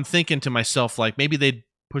 So I'm thinking to myself, like, maybe they'd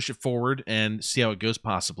push it forward and see how it goes,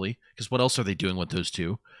 possibly. Because what else are they doing with those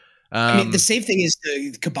two? I mean, the safe thing is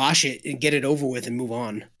to kibosh it and get it over with and move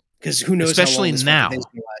on. Because who knows? Especially now.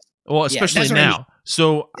 Well, especially now. I mean.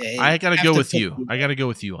 So I got to go with you. I got to go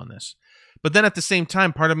with you on this. But then at the same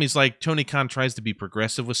time, part of me is like, Tony Khan tries to be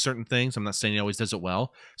progressive with certain things. I'm not saying he always does it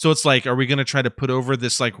well. So it's like, are we going to try to put over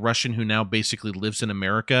this like Russian who now basically lives in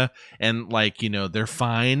America and like, you know, they're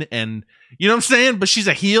fine and you know what I'm saying? But she's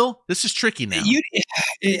a heel. This is tricky now.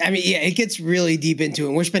 It gets really deep into it.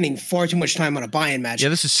 And we're spending far too much time on a buy-in match. Yeah,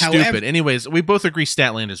 this is stupid. Anyways, we both agree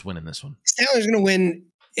Statlander's winning this one. Statlander's going to win.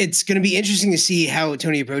 It's going to be interesting to see how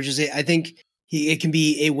Tony approaches it. I think it can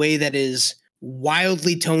be a way that is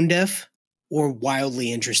wildly tone deaf or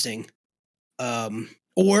wildly interesting.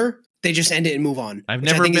 Or they just end it and move on. I've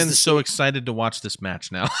never been so excited to watch this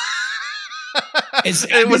match now.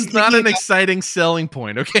 It was not an exciting selling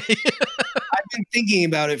point, okay? I've been thinking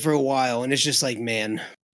about it for a while, and it's just like, man.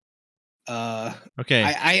 Okay.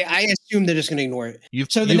 I assume they're just going to ignore it. You've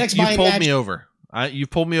pulled me over. You've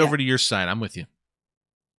pulled me over to your side. I'm with you.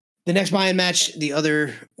 The next buy-in match, the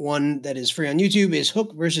other one that is free on YouTube, is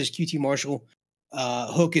Hook versus QT Marshall.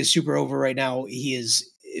 Hook is super over right now. He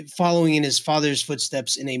is following in his father's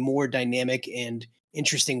footsteps in a more dynamic and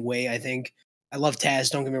interesting way, I think. I love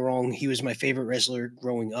Taz, don't get me wrong. He was my favorite wrestler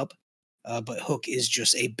growing up. But Hook is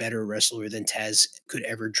just a better wrestler than Taz could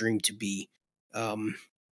ever dream to be. And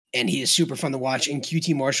he is super fun to watch. And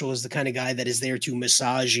QT Marshall is the kind of guy that is there to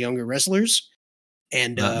massage younger wrestlers.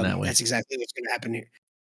 And that's exactly what's going to happen here.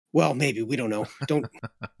 Well, maybe. We don't know. Don't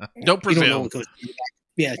presume. Don't know what goes back.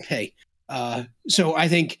 Yeah, hey. So I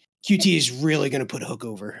think QT is really going to put Hook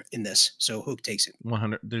over in this. So Hook takes it.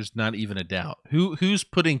 100. There's not even a doubt. Who's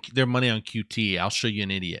putting their money on QT? I'll show you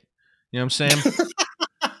an idiot. You know what I'm saying?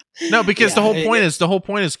 No, because the whole point is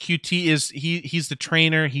QT is he's the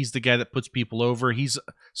trainer. He's the guy that puts people over. He's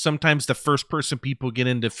sometimes the first person people get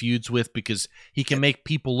into feuds with because he can make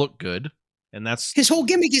people look good. And that's his whole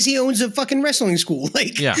gimmick is he owns a fucking wrestling school.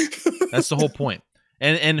 Like, yeah, that's the whole point.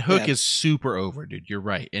 And Hook is super over, dude. You're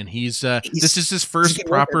right. And he's this is his first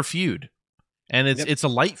proper feud, and it's a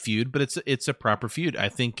light feud, but it's a proper feud. I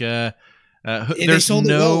think there's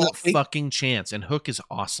no fucking chance. And Hook is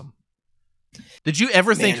awesome. Did you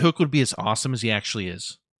ever think Hook would be as awesome as he actually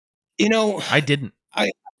is? You know, I didn't.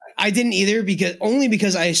 I didn't either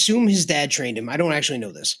because I assume his dad trained him. I don't actually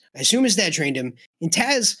know this. I assume his dad trained him. And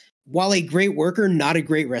Taz, while a great worker, not a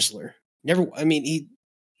great wrestler. He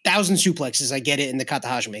 1,000 suplexes. I get it. In the Kata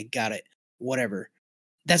Hajime, got it. Whatever.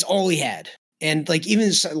 That's all he had. And like,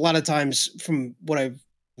 even a lot of times from what I've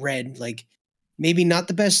read, like maybe not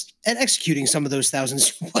the best at executing some of those 1,000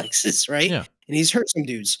 suplexes, right? Yeah. And he's hurt some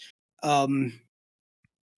dudes.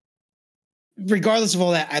 Regardless of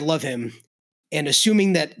all that, I love him. And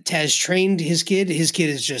assuming that Taz trained his kid is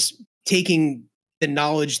just taking the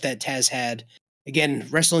knowledge that Taz had. Again,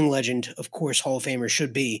 wrestling legend, of course, Hall of Famer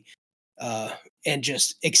should be, and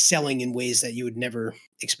just excelling in ways that you would never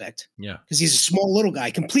expect. Yeah. Because he's a small little guy,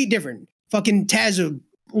 complete different. Fucking Taz, a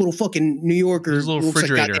little fucking New Yorker. His little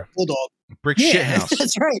refrigerator. Like bulldog. Brick shit house.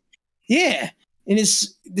 That's right. Yeah. And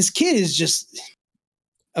this kid is just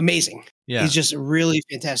amazing. Yeah. He's just really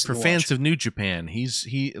fantastic. For fans of New Japan, he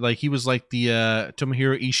was like the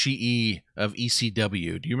Tomohiro Ishii of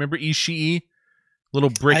ECW. Do you remember Ishii? Little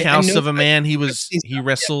brick house of a man. He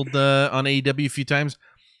wrestled on AEW a few times.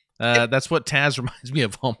 That's what Taz reminds me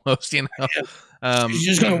of almost, you know. He's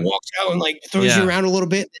just gonna walk out and like throws you around a little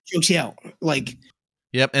bit, chokes you out. Like,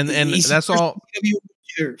 yep, and that's all.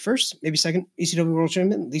 First, maybe second ECW World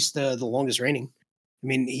Champion, at least the longest reigning. I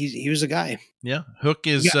mean, he was a guy. Yeah, Hook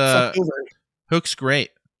is Hook's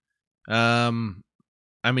great. I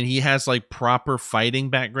mean, he has like proper fighting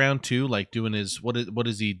background too, like doing his what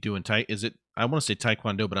is he doing? Is it? I want to say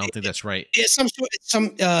Taekwondo, but I don't think that's right. It's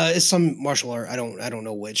some martial art. I don't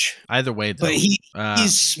know which. Either way, though, but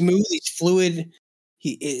he's smooth. He's fluid.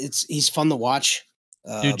 He's fun to watch.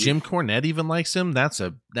 Dude, Jim Cornette even likes him. That's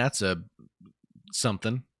a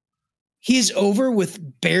something. He's over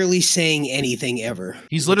with barely saying anything ever.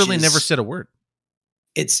 He's literally never said a word.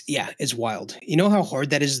 It's wild. You know how hard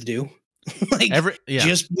that is to do? Like Yeah,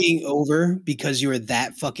 just being over because you were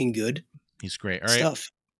that fucking good. he's great. All right,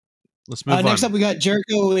 Stuff. let's move Next on. up, we got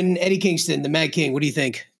Jericho and Eddie Kingston, the Mad King. What do you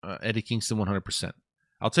think? Eddie Kingston, 100%.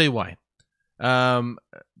 I'll tell you why.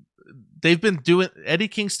 They've been doing Eddie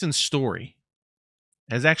Kingston's story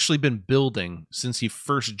has actually been building since he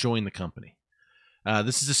first joined the company.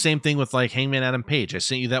 This is the same thing with like Hangman Adam Page. I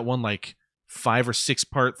sent you that one like 5 or 6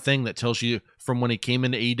 part thing that tells you from when he came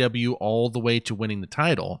into AEW all the way to winning the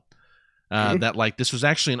title. That like this was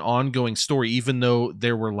actually an ongoing story, even though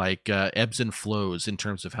there were like ebbs and flows in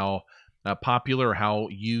terms of how popular or how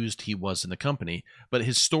used he was in the company. But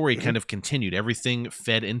his story kind of continued. Everything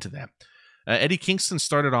fed into that. Eddie Kingston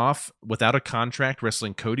started off without a contract,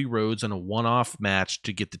 wrestling Cody Rhodes in a one-off match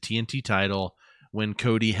to get the TNT title when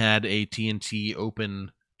Cody had a TNT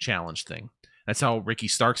Open Challenge thing. That's how Ricky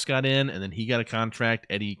Starks got in, and then he got a contract.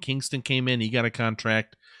 Eddie Kingston came in, he got a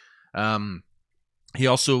contract. He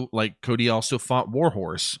also, like, Cody also fought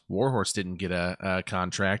Warhorse. Warhorse didn't get a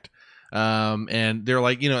contract. And they're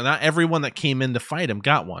like, not everyone that came in to fight him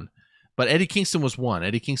got one. But Eddie Kingston was one.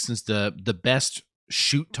 Eddie Kingston's the best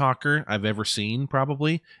shoot talker I've ever seen,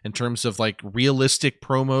 probably, in terms of, like, realistic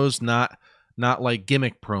promos, not like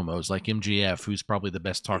gimmick promos like MJF, who's probably the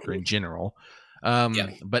best talker in general.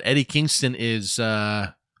 But Eddie Kingston is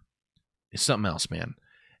something else, man.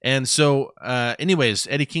 And so, anyways,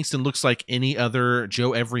 Eddie Kingston looks like any other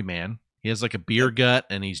Joe Everyman. He has like a beer gut,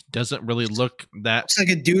 and he doesn't really look that. Looks like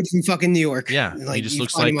a dude from fucking New York. Yeah, like he just you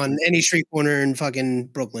looks find like him on any street corner in fucking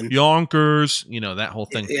Brooklyn. Yonkers, that whole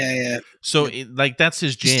thing. Yeah. So, like, that's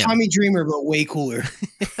his jam. It's Tommy Dreamer, but way cooler.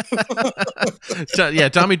 Yeah,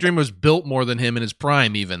 Tommy Dreamer was built more than him in his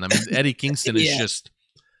prime. Even, I mean, Eddie Kingston is just.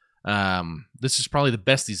 This is probably the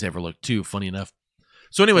best he's ever looked too. Funny enough.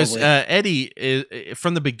 So, anyways, Eddie is,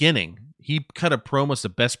 from the beginning, he cut a promo. It's the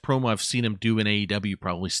best promo I've seen him do in AEW.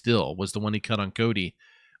 Probably still was the one he cut on Cody,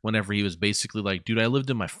 whenever he was basically like, "Dude, I lived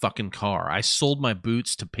in my fucking car. I sold my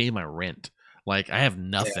boots to pay my rent. Like, I have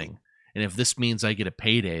nothing, and if this means I get a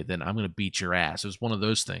payday, then I'm gonna beat your ass." It was one of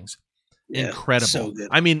those things. Yeah, incredible. So good.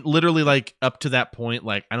 I mean, literally, like, up to that point,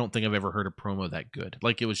 like, I don't think I've ever heard a promo that good.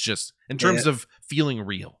 Like, it was just in terms of feeling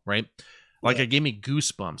real, right? Like, it gave me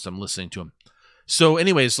goosebumps. I'm listening to him. So,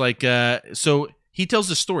 anyways, like, so he tells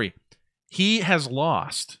the story. He has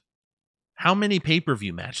lost how many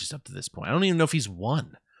pay-per-view matches up to this point? I don't even know if he's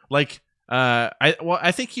won. Like,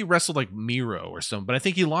 I think he wrestled like Miro or something, but I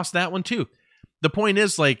think he lost that one too. The point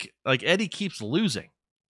is, like Eddie keeps losing.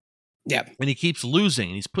 Yeah, and he keeps losing,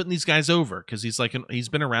 and he's putting these guys over because he's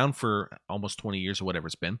been around for almost 20 years or whatever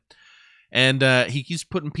it's been, and he keeps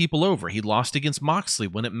putting people over. He lost against Moxley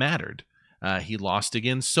when it mattered. He lost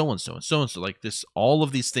against so and so and so and so. Like this, all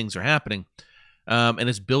of these things are happening, and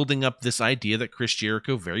it's building up this idea that Chris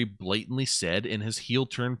Jericho very blatantly said in his heel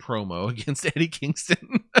turn promo against Eddie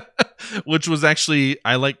Kingston, which was actually,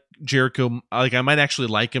 I like Jericho. Like, I might actually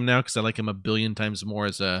like him now because I like him a billion times more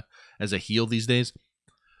as a heel these days.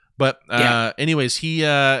 But anyways,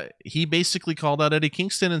 he basically called out Eddie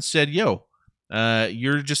Kingston and said, "Yo,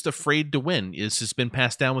 you're just afraid to win. This has been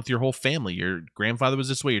passed down with your whole family. Your grandfather was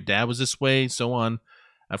this way, your dad was this way, so on."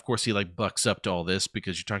 Of course, he like bucks up to all this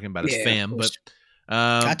because you're talking about his fam.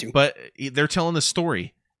 But they're telling the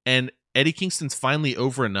story, and Eddie Kingston's finally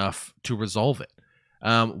over enough to resolve it.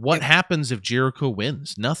 What happens if Jericho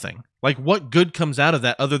wins? Nothing. Like, what good comes out of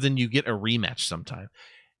that other than you get a rematch sometime?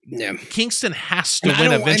 Yeah. Kingston has to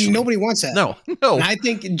win eventually. And nobody wants that. No. And I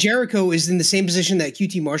think Jericho is in the same position that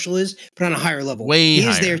QT Marshall is, but on a higher level. He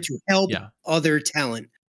is there to help other talent,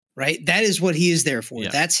 right? That is what he is there for. Yeah.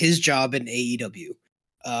 That's his job in AEW.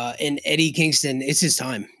 And Eddie Kingston, it's his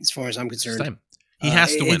time, as far as I'm concerned. He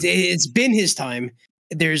has to win. It's been his time.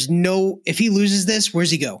 If he loses this, where's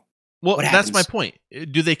he go? Well, that's my point.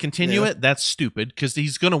 Do they continue it? That's stupid because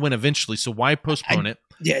he's going to win eventually. So why postpone it?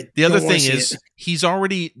 Yeah. The other thing is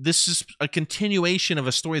this is a continuation of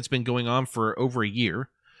a story that's been going on for over a year.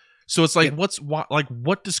 So it's like,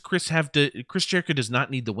 what does Chris have to? Chris Jericho does not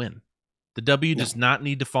need to win. The W does not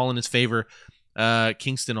need to fall in his favor.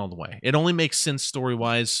 Kingston all the way. It only makes sense story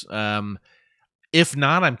wise. If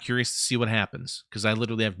not, I'm curious to see what happens because I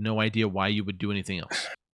literally have no idea why you would do anything else.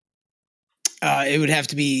 It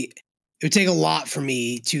would take a lot for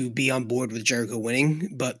me to be on board with Jericho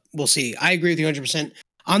winning, but we'll see. I agree with you 100%.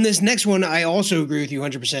 On this next one, I also agree with you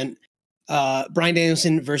 100%. Bryan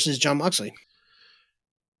Danielson versus Jon Moxley.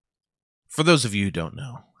 For those of you who don't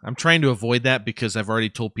know, I'm trying to avoid that because I've already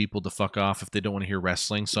told people to fuck off if they don't want to hear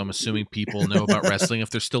wrestling. So I'm assuming people know about wrestling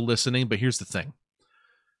if they're still listening. But here's the thing.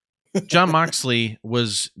 Jon Moxley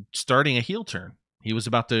was starting a heel turn. He was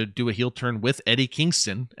about to do a heel turn with Eddie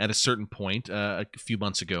Kingston at a certain point a few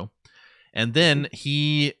months ago. And then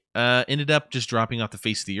he ended up just dropping off the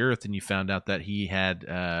face of the earth, and you found out that he had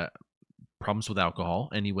problems with alcohol,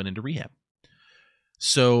 and he went into rehab.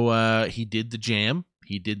 So he did the jam,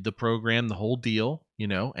 he did the program, the whole deal,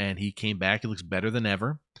 and he came back. He looks better than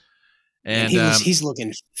ever. And he's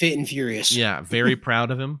looking fit and furious. Yeah, very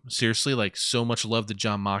proud of him. Seriously, like so much love to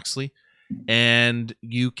Jon Moxley. And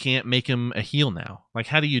you can't make him a heel now. Like,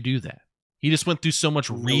 how do you do that? He just went through so much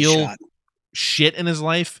real shit in his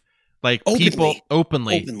life. Like people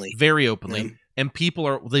openly, very openly. Yeah. And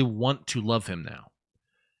people they want to love him now.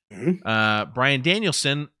 Mm-hmm. Bryan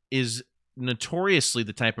Danielson is notoriously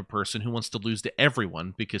the type of person who wants to lose to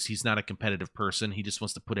everyone because he's not a competitive person. He just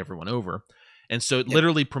wants to put everyone over. And so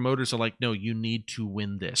literally promoters are like, no, you need to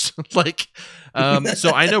win this. Like,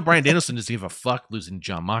 so I know Bryan Danielson doesn't give a fuck losing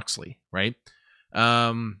Jon Moxley, right?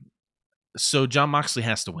 So Jon Moxley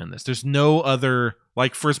has to win this. There's no other,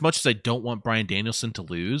 like, for as much as I don't want Bryan Danielson to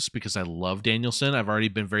lose because I love Danielson, I've already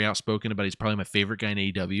been very outspoken about he's probably my favorite guy in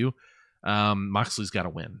AEW. Moxley's got to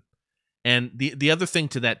win. And the other thing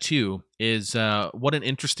to that, too, is what an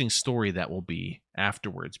interesting story that will be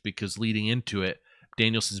afterwards, because leading into it,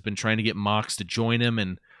 Danielson's been trying to get Mox to join him,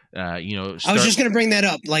 and I was just going to bring that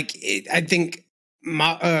up. Like, I think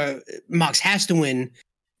Mox has to win.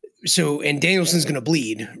 So, and Danielson's going to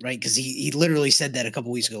bleed, right? Because he literally said that a couple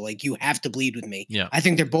weeks ago. Like, you have to bleed with me. Yeah. I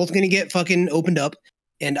think they're both going to get fucking opened up,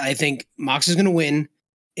 and I think Mox is going to win,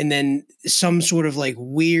 and then some sort of like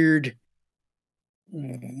weird,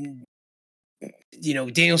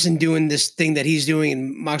 Danielson doing this thing that he's doing,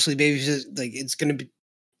 and Moxley baby, like, it's going to be.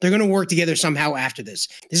 They're going to work together somehow after this.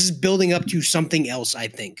 This is building up to something else, I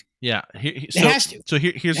think. Yeah. It has to. So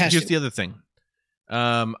here's the other thing.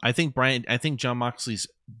 I think Jon Moxley's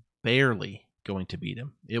barely going to beat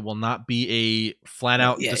him. It will not be a flat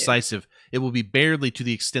out decisive. Yeah. It will be barely, to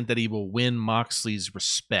the extent that he will win Moxley's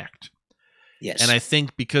respect. Yes. And I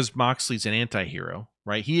think because Moxley's an anti-hero,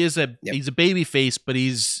 right? He's a baby face, but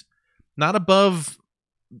he's not above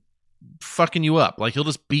fucking you up. Like, he'll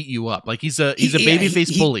just beat you up. Like, he's a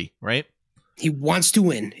babyface bully, right? He wants to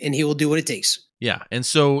win, and he will do what it takes. Yeah, and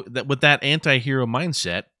so with that anti-hero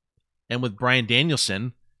mindset, and with Bryan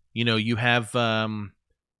Danielson, you have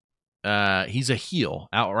he's a heel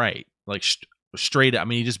outright, like straight up. I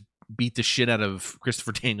mean, he just beat the shit out of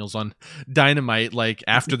Christopher Daniels on Dynamite, like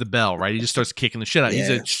after the bell, right? He just starts kicking the shit out. Yeah.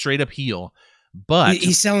 He's a straight up heel, but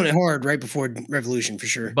he's selling it hard right before Revolution for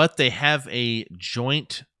sure. But they have a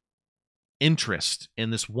joint interest in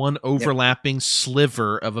this one overlapping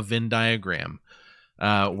sliver of a Venn diagram,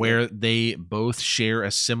 where they both share a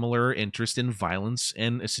similar interest in violence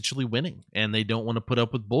and essentially winning, and they don't want to put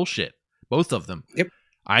up with bullshit, both of them. Yep.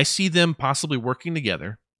 I see them possibly working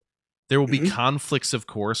together. There will be conflicts, of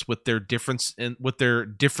course, with their difference and with their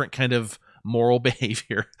different kind of moral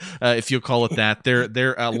behavior, if you'll call it that.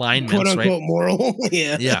 Their alignments, quote unquote, right? Moral,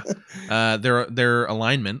 yeah. Their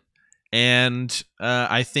alignment. And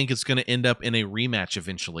I think it's going to end up in a rematch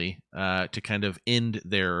eventually to kind of end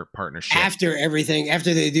their partnership. After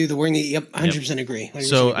they do the wing, 100% agree. 100%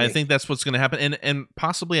 so agree. I think that's what's going to happen. And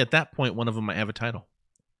possibly at that point, one of them might have a title,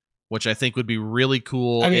 which I think would be really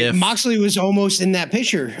cool. I mean, Moxley was almost in that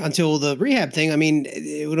picture until the rehab thing. I mean,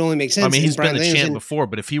 it would only make sense. I mean, he's been the champ before,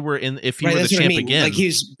 but if he were the champ again. Like,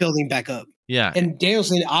 he's building back up. Yeah. And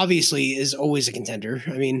Danielson obviously is always a contender.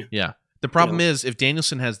 I mean. Yeah. The problem is, if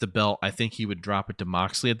Danielson has the belt, I think he would drop it to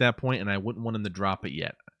Moxley at that point, and I wouldn't want him to drop it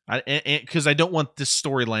yet. Because I don't want this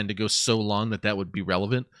storyline to go so long that would be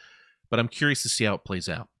relevant, but I'm curious to see how it plays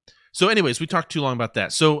out. So anyways, we talked too long about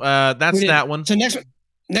that. So that's that one. So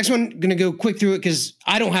next one, going to go quick through it because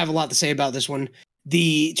I don't have a lot to say about this one.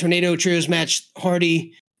 The Tornado Trios match,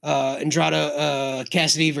 Hardy, Andrade,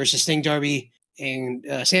 Cassidy versus Sting, Darby, and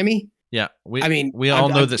Sammy. Yeah, we all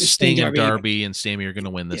know that Sting and Darby and Sammy are going to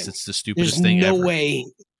win this. Yeah. It's the stupidest thing ever.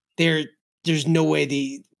 There's no way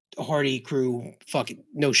the Hardy crew, fucking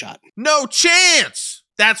no shot. No chance.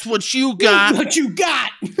 That's what you got. What you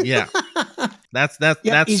got. Yeah. That's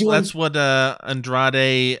what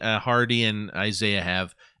Andrade, Hardy, and Isaiah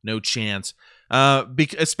have. No chance.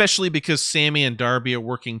 Especially because Sammy and Darby are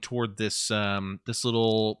working toward this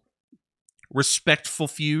little respectful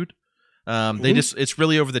feud. It's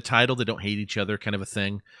really over the title. They don't hate each other, kind of a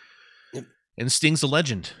thing. Yep. And Sting's a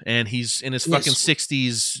legend, and he's in his fucking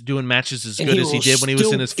 60s doing matches as good as he did when he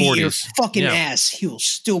was in his 40s. Your fucking ass. He will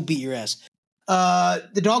still beat your ass.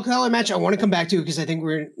 The dog collar match I want to come back to because I think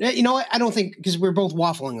you know what? I don't think, because we're both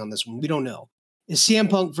waffling on this one. We don't know. Is CM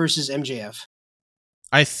Punk versus MJF?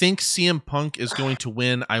 I think CM Punk is going to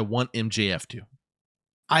win. I want MJF to.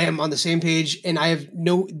 I am on the same page, and I have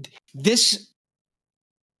this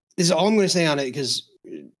is all I'm going to say on it, because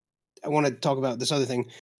I want to talk about this other thing.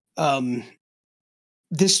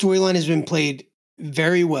 This storyline has been played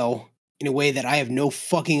very well in a way that I have no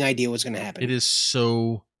fucking idea what's going to happen. It is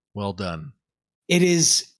so well done. It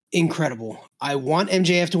is incredible. I want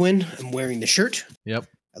MJF to win. I'm wearing the shirt. Yep.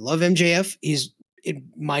 I love MJF. He's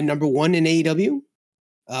my number one in AEW.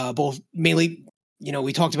 Both mainly,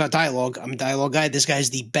 we talked about dialogue. I'm a dialogue guy. This guy's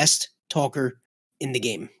the best talker in the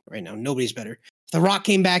game right now. Nobody's better. If The Rock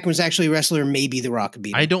came back and was actually a wrestler, maybe The Rock could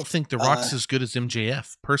beat him. I don't think The Rock's as good as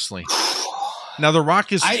MJF, personally. Now, The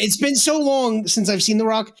Rock is... it's been so long since I've seen The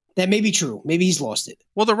Rock. That may be true. Maybe he's lost it.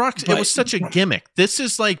 Well, The Rock, it was such a gimmick. This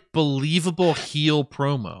is like believable heel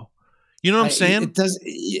promo. You know what I'm saying?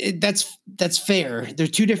 That's fair. There are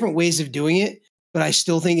two different ways of doing it, but I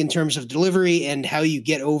still think in terms of delivery and how you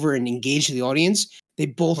get over and engage the audience, they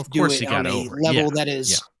both do it on a level that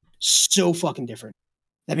is so fucking different.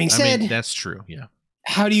 That being said, that's true. Yeah.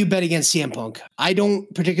 How do you bet against CM Punk? I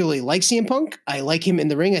don't particularly like CM Punk. I like him in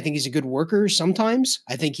the ring. I think he's a good worker sometimes.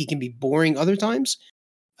 I think he can be boring other times.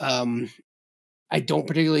 I don't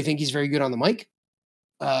particularly think he's very good on the mic.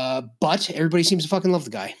 But everybody seems to fucking love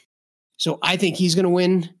the guy. So I think he's going to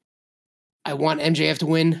win. I want MJF to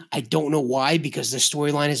win. I don't know why, because the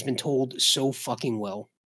storyline has been told so fucking well.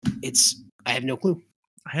 I have no clue.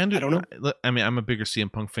 I don't know. I mean, I'm a bigger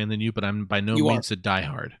CM Punk fan than you, but I'm by no means a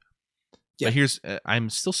diehard. Yeah. But I'm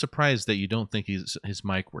still surprised that you don't think his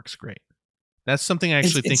mic works great. That's something I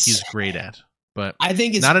actually think he's great at. But I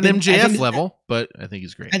think it's not an MJF level, but I think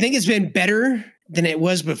he's great. I think it's been better than it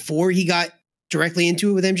was before he got directly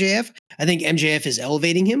into it with MJF. I think MJF is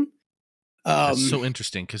elevating him. That's so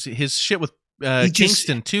interesting because his shit with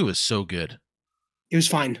Kingston too is so good. It was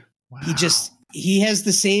fine. Wow. He has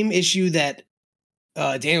the same issue that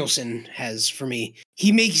Danielson has for me.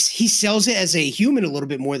 He sells it as a human a little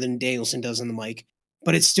bit more than Danielson does on the mic,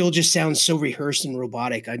 but it still just sounds so rehearsed and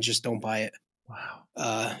robotic. I just don't buy it.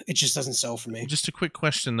 Wow. It just doesn't sell for me. Just a quick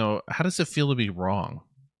question though. How does it feel to be wrong?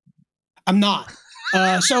 I'm not.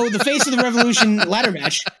 So the Face of the Revolution ladder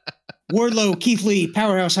match, Wardlow, Keith Lee,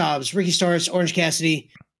 Powerhouse Hobbs, Ricky Starks, Orange Cassidy,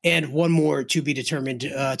 and one more to be determined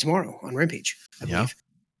tomorrow on Rampage, I believe.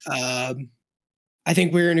 I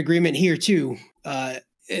think we're in agreement here too.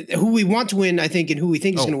 Who we want to win, I think, and who we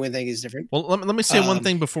think is going to win, I think is different. Well, let me say one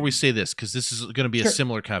thing before we say this, because this is going to be a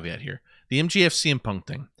similar caveat here. The MJF CM Punk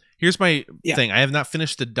thing. Here's my thing. I have not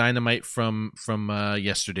finished the Dynamite from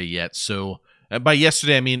yesterday yet. So by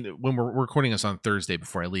yesterday, I mean when we're recording this on Thursday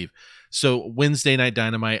before I leave. So Wednesday night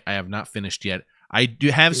Dynamite, I have not finished yet. I do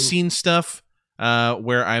have seen stuff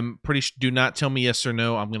where I'm pretty do not tell me yes or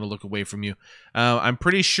no. I'm going to look away from you. I'm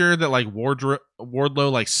pretty sure that like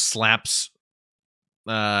Wardlow like slaps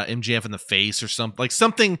MJF in the face or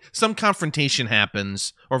something, some confrontation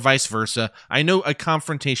happens, or vice versa. I know a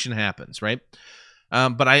confrontation happens, right?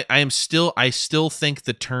 But I still think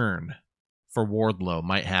the turn for Wardlow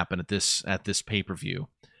might happen at this pay-per-view.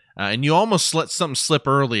 And you almost let something slip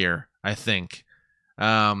earlier, I think.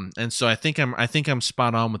 And so I think I'm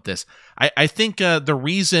spot on with this. I think the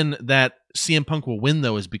reason that CM Punk will win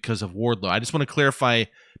though is because of Wardlow. I just want to clarify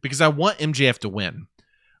because I want MJF to win.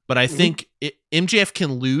 But I think MJF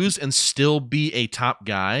can lose and still be a top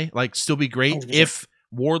guy, like still be great if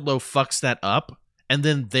Wardlow fucks that up, and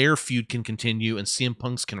then their feud can continue and CM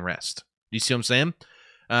Punk's can rest. Do you see what I'm saying?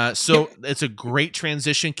 So it's a great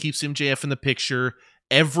transition, keeps MJF in the picture.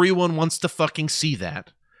 Everyone wants to fucking see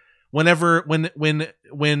that. When CM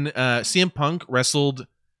Punk wrestled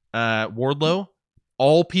Wardlow,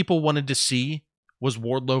 all people wanted to see was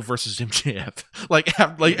Wardlow versus MJF. Like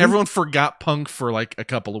everyone forgot Punk for like a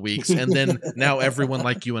couple of weeks, and then now everyone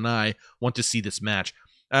like you and I want to see this match.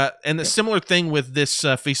 And a similar thing with this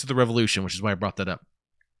Face of the Revolution, which is why I brought that up.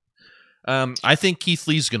 I think Keith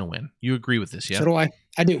Lee's going to win. You agree with this, yeah? So do I.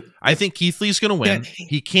 I do. I think Keith Lee's going to win.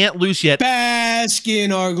 He can't lose yet. Bask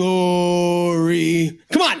in our glory.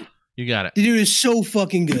 Come on. You got it. The dude is so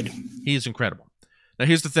fucking good. He is incredible. Now,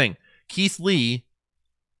 here's the thing. Keith Lee,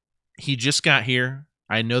 he just got here.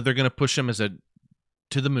 I know they're going to push him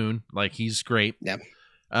to the moon. Like, he's great. Yeah.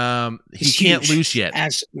 He can't lose yet.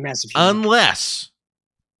 Massive. Unless,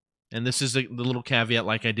 and this is the little caveat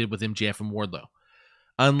like I did with MJF and Wardlow,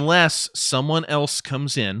 unless someone else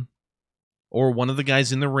comes in or one of the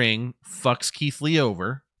guys in the ring fucks Keith Lee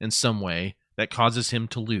over in some way that causes him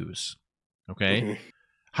to lose. Okay? Mm-hmm.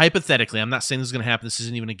 Hypothetically, I'm not saying this is going to happen. This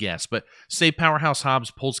isn't even a guess, but say Powerhouse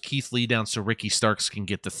Hobbs pulls Keith Lee down so Ricky Starks can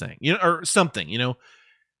get the thing, or something,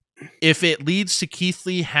 if it leads to Keith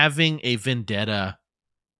Lee having a vendetta,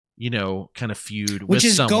 kind of feud which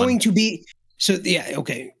with someone. Going to be, so yeah.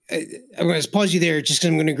 Okay. I'm going to pause you there just because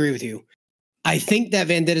I'm going to agree with you. I think that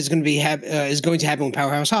Vendetta is going to is going to happen with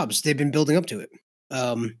Powerhouse Hobbs. They've been building up to it.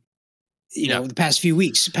 You know, the past few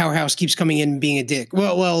weeks, Powerhouse keeps coming in being a dick.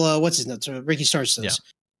 What's his nuts? Ricky Starks does.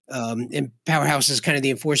 And Powerhouse is kind of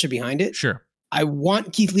the enforcer behind it. Sure. I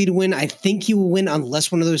want Keith Lee to win. I think he will win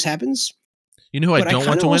unless one of those happens. You know who I don't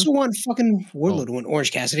want to win? I also want fucking Wardlow to win.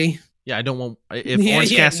 Orange Cassidy. Yeah, I don't want if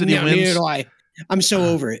Orange Cassidy wins. Neither do I. I'm so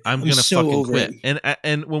over it. I'm gonna fucking quit.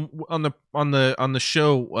 And when on the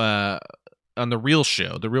show, on the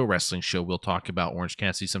real wrestling show, we'll talk about Orange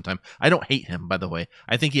Cassidy sometime. I don't hate him, by the way.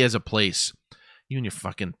 I think he has a place. You and your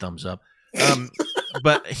fucking thumbs up.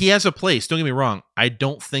 But he has a place. Don't get me wrong. I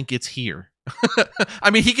don't think it's here. I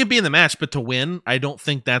mean, he could be in the match, but to win, I don't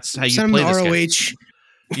think that's how you play this ROH.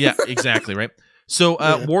 Guy. Yeah, exactly, right? So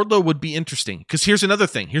Wardlow would be interesting because here's another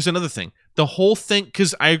thing. The whole thing,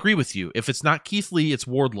 because I agree with you. If it's not Keith Lee, it's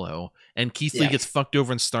Wardlow, and Keith Lee gets fucked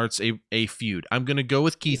over and starts a feud. I'm going to go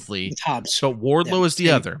with Keith Lee, but Wardlow is the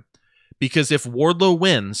other. Because if Wardlow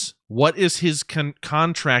wins, what is his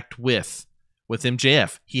contract with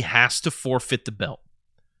MJF? He has to forfeit the belt.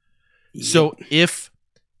 So if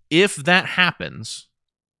that happens,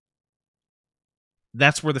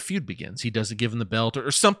 that's where the feud begins. He doesn't give him the belt,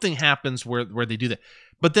 or something happens where they do that.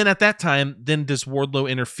 But then at that time, then does Wardlow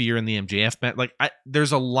interfere in the MJF match? Like,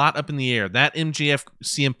 there's a lot up in the air. That MJF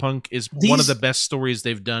CM Punk is one of the best stories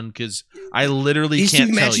they've done because I literally can't tell you.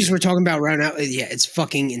 These two matches we're talking about right now, it's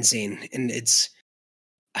fucking insane, and it's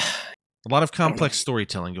a lot of complex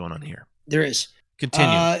storytelling going on here. There is.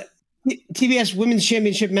 Continue. TBS Women's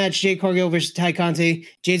Championship match: Jade Cargill versus Ty Conti.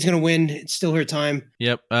 Jade's gonna win. It's still her time.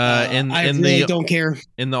 Yep. I really don't care.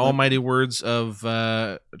 In the almighty words of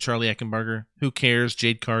Charlie Eckenbarger, who cares?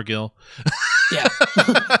 Jade Cargill. Yeah.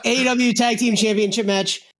 AEW Tag Team Championship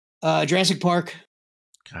match: Jurassic Park.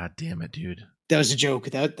 God damn it, dude. That was a joke.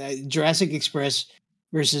 That Jurassic Express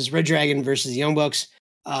versus Red Dragon versus the Young Bucks.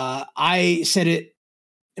 I said it,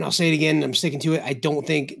 and I'll say it again. I'm sticking to it. I don't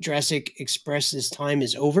think Jurassic Express's time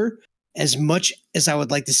is over. As much as I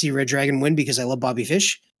would like to see Red Dragon win because I love Bobby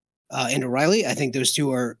Fish and O'Reilly, I think those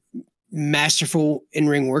two are masterful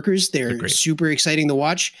in-ring workers. They're super exciting to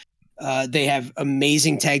watch. They have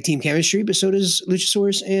amazing tag team chemistry, but so does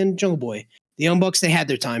Luchasaurus and Jungle Boy. The Young Bucks, they had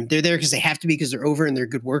their time. They're there because they have to be because they're over and they're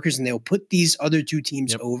good workers, and they'll put these other two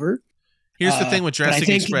teams over. Here's the thing with Jurassic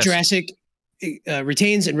Express. Jurassic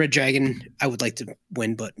retains, and Red Dragon, I would like to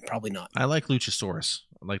win, but probably not. I like Luchasaurus.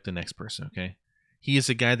 I like the next person, okay? He is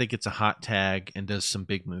a guy that gets a hot tag and does some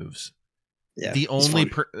big moves. Yeah, the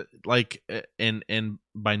only and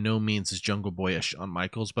by no means is Jungle Boy a Shawn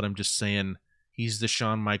Michaels, but I'm just saying he's the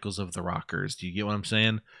Shawn Michaels of the Rockers. Do you get what I'm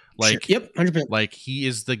saying? Like, sure. Yep, 100%. Like, he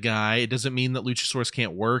is the guy. It doesn't mean that Luchasaurus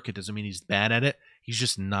can't work. It doesn't mean he's bad at it. He's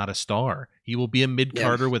just not a star. He will be a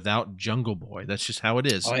mid-carder without Jungle Boy. That's just how it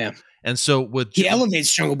is. Oh, yeah. And so he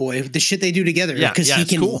elevates Jungle Boy, the shit they do together, because he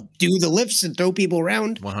can do the lifts and throw people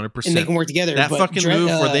around 100%. And they can work together. That fucking move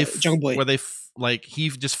where they he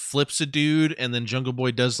just flips a dude and then Jungle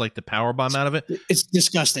Boy does like the power bomb out of it. It's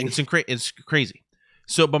disgusting. It's crazy.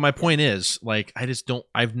 So, but my point is, like,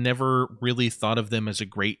 I've never really thought of them as a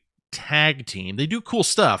great tag team. They do cool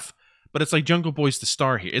stuff, but it's like Jungle Boy's the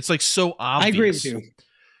star here. It's like so obvious. I agree with you.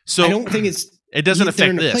 So I don't think it doesn't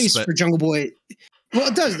affect this. Place for Jungle Boy. Well,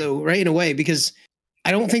 it does though, right? In a way, because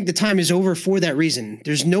I don't think the time is over for that reason.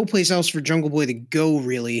 There's no place else for Jungle Boy to go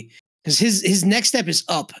really, because his next step is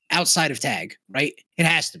up outside of tag, right? It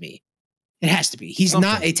has to be. It has to be. He's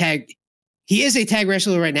not a tag. He is a tag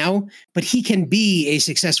wrestler right now, but he can be a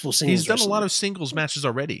successful singles. He's done wrestler. A lot of singles matches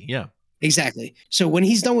already. Yeah. Exactly. So when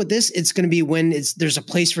he's done with this, it's going to be when there's a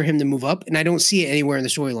place for him to move up, and I don't see it anywhere in the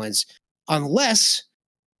storylines, unless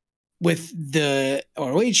with the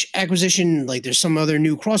ROH acquisition, like there's some other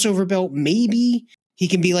new crossover belt. Maybe he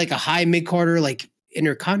can be like a high mid-carder, like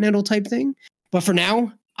intercontinental type thing. But for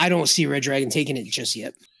now, I don't see Red Dragon taking it just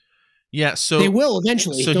yet. Yeah, so they will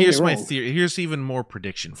eventually. So here's my theory. Here's even more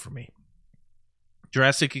prediction for me.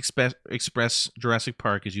 Jurassic Express, Jurassic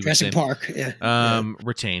Park, as you would say. Jurassic Park, yeah.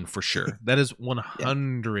 Retain for sure. That is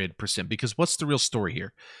 100%. Because what's the real story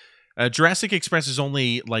here? Jurassic Express has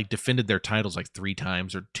only like defended their titles like 3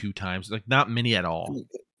 times or 2 times, like not many at all.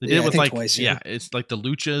 They did it with like twice, it's like the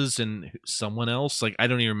Luchas and someone else. Like I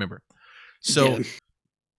don't even remember. So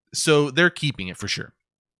they're keeping it for sure.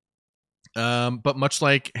 But much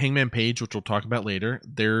like Hangman Page, which we'll talk about later,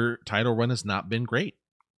 their title run has not been great.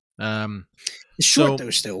 It's short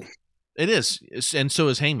though still. It is, and so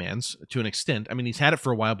is Hangman's to an extent. I mean, he's had it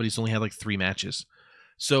for a while, but he's only had like 3 matches.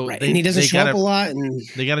 So and he doesn't show up a lot, and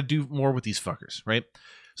they got to do more with these fuckers, right?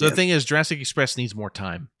 So the thing is, Jurassic Express needs more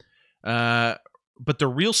time. but the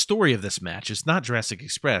real story of this match is not Jurassic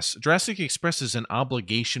Express. Jurassic Express is an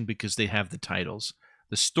obligation because they have the titles.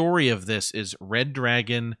 The story of this is Red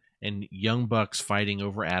Dragon and Young Bucks fighting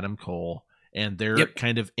over Adam Cole, and they're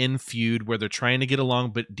kind of in feud where they're trying to get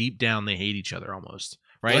along, but deep down they hate each other almost,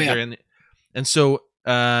 right? Oh, yeah. And so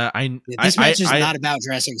this match is not about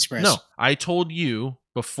Jurassic Express. No, I told you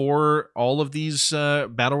before all of these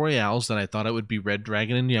battle royales that I thought it would be Red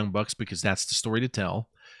Dragon and Young Bucks because that's the story to tell.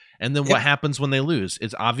 And then what happens when they lose?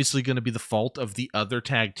 It's obviously going to be the fault of the other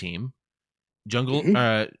tag team.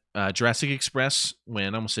 Jurassic Express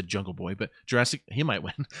win. I almost said Jungle Boy, but he might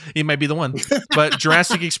win. He might be the one. But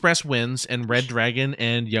Jurassic Express wins, and Red Dragon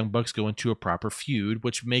and Young Bucks go into a proper feud,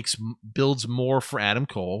 which builds more for Adam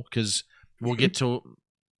Cole because we'll get to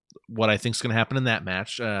what I think is going to happen in that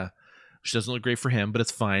match, which doesn't look great for him, but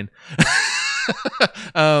it's fine.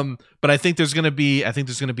 But I think there's going to be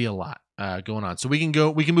a lot going on, so we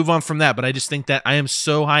can move on from that. But I just think that I am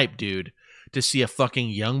so hyped, dude, to see a fucking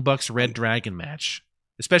Young Bucks Red Dragon match,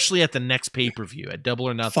 especially at the next pay-per-view at Double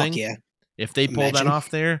or Nothing. Fuck yeah. If they pull that off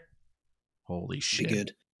there, holy shit. Be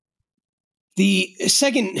good. The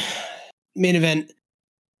second main event,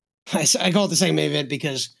 I call it the second main event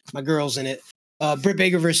because my girl's in it. Britt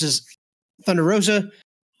Baker versus Thunder Rosa.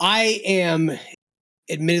 I am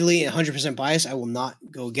admittedly 100% biased. I will not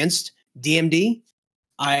go against DMD.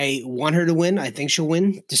 I want her to win. I think she'll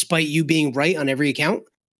win, despite you being right on every account.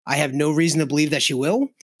 I have no reason to believe that she will,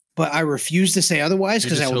 but I refuse to say otherwise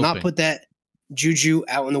because I will not put that juju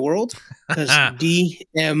out in the world. Because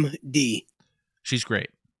DMD, she's great.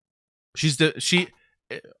 She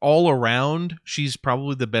all around. She's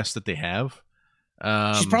probably the best that they have.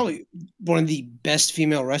 She's probably one of the best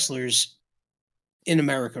female wrestlers in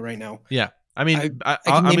America right now. Yeah. I mean,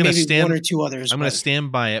 I'm going to stand one or two others. I'm going to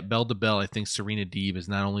stand by it. Bell to bell, I think Serena Deeb is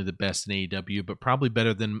not only the best in AEW, but probably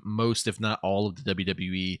better than most, if not all, of the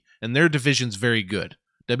WWE. And their division's very good.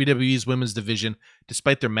 WWE's women's division,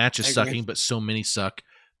 despite their matches sucking, but so many suck.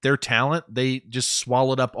 Their talent, they just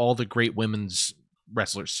swallowed up all the great women's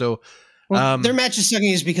wrestlers. So their matches sucking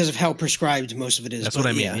is because of how prescribed most of it is. That's what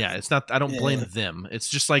I mean. Yeah, it's not. I don't blame them. It's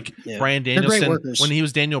just like Bryan Danielson when he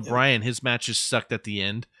was Daniel Bryan, his matches sucked at the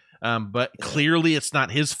end. But clearly it's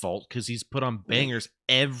not his fault because he's put on bangers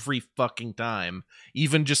every fucking time.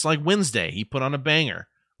 Even just like Wednesday, he put on a banger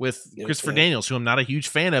with Christopher Daniels, who I'm not a huge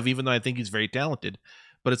fan of, even though I think he's very talented.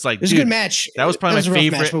 But it's like, it was a good match. That was probably my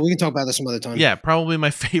favorite. Match, but we can talk about this some other time. Yeah, probably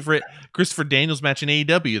my favorite Christopher Daniels match in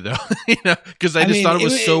AEW, though. Because I just thought it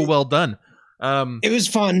was so well done. It was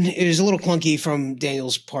fun. It was a little clunky from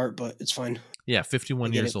Daniels' part, but it's fine. Yeah,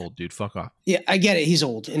 51 years old, dude. Fuck off. Yeah, I get it. He's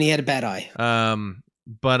old, and he had a bad eye.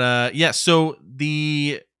 But yeah, so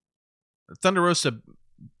the Thunder Rosa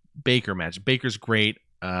Baker match. Baker's great.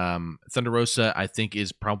 Thunder Rosa, I think,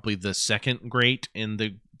 is probably the second great in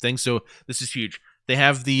the thing. So this is huge. They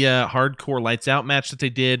have the hardcore lights out match that they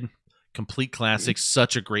did. Complete classic.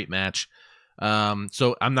 Such a great match.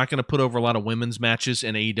 So I'm not going to put over a lot of women's matches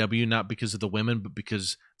in AEW, not because of the women, but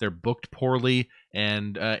because they're booked poorly.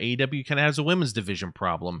 And AEW kind of has a women's division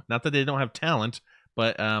problem. Not that they don't have talent,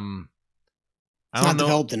 but It's not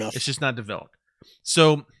developed enough. It's just not developed.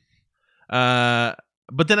 So,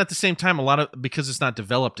 but then at the same time, because it's not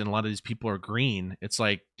developed and a lot of these people are green, it's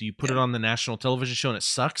like, do you put it on the national television show and it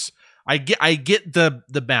sucks? I get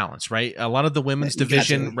the balance, right? A lot of the women's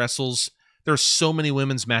division wrestles. There are so many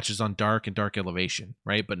women's matches on Dark and Dark Elevation,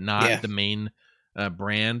 right? But not the main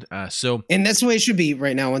brand. And that's the way it should be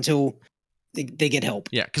right now until they get help.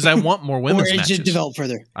 Yeah, because I want more women's matches. Or it should develop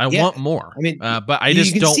further. I want more. I mean, but I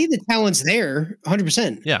just don't. You can see the talent's there,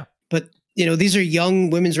 100%. Yeah. But, these are young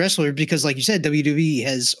women's wrestlers because, like you said, WWE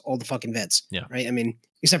has all the fucking vets. Yeah. Right? I mean,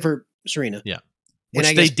 except for Serena. Yeah.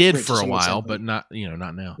 Which they did for a while, but not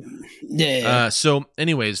now. Yeah. So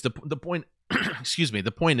anyways, the point, excuse me,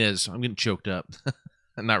 the point is, I'm getting choked up.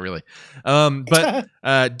 Not really. But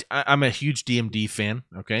I'm a huge DMD fan.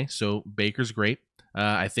 Okay. So Baker's great.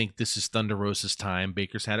 I think this is Thunder Rosa's time.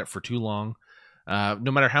 Baker's had it for too long.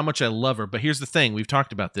 No matter how much I love her. But here's the thing. We've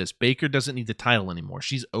talked about this. Baker doesn't need the title anymore.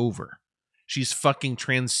 She's over. She's fucking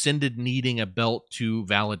transcended needing a belt to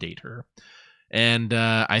validate her. And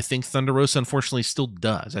I think Thunder Rosa, unfortunately, still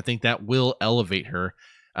does. I think that will elevate her.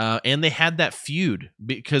 And they had that feud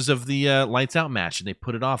because of the Lights Out match, and they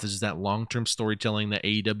put it off. This is that long-term storytelling that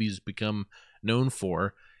AEW has become known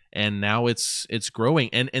for. And now it's growing.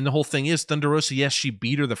 And the whole thing is, Thunder Rosa, yes, she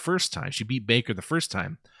beat her the first time. She beat Baker the first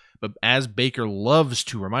time. But as Baker loves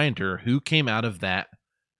to remind her, who came out of that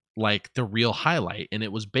like the real highlight? And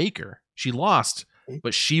it was Baker. She lost,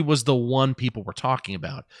 but she was the one people were talking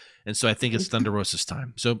about. And so I think it's Thunder Rosa's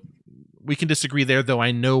time. So we can disagree there, though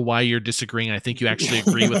I know why you're disagreeing. I think you actually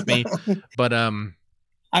agree with me. But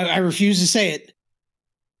I refuse to say it,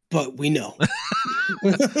 but we know.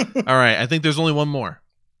 All right. I think there's only one more.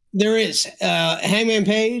 There is Hangman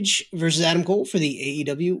Page versus Adam Cole for the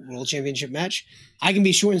AEW World Championship match. I can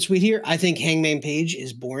be short and sweet here. I think Hangman Page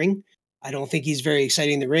is boring. I don't think he's very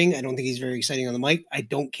exciting in the ring. I don't think he's very exciting on the mic. I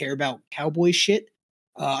don't care about cowboy shit.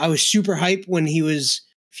 I was super hyped when he was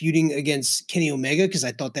feuding against Kenny Omega because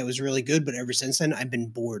I thought that was really good. But ever since then, I've been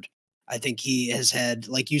bored. I think he has had,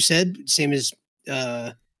 like you said, same as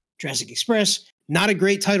Jurassic Express, not a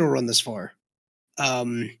great title run this far.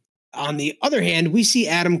 On the other hand, we see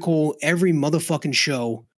Adam Cole every motherfucking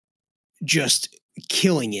show just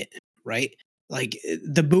killing it, right? Like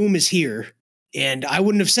the boom is here. And I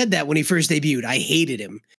wouldn't have said that when he first debuted. I hated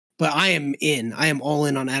him, but I am in. I am all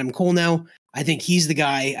in on Adam Cole now. I think he's the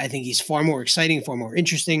guy. I think he's far more exciting, far more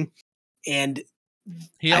interesting. And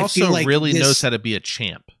he also really knows how to be a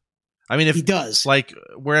champ. I mean, if he does, like,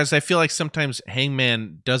 whereas I feel like sometimes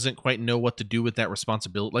Hangman doesn't quite know what to do with that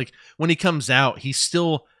responsibility. Like when he comes out, he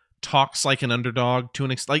still talks like an underdog to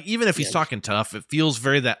an extent. Like even if he's talking tough, it feels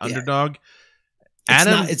very that underdog.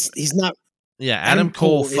 He's not. Yeah, Adam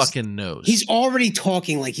Cole fucking knows. He's already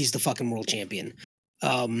talking like he's the fucking world champion.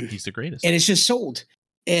 He's the greatest. And it's just sold.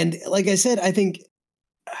 And like I said, I think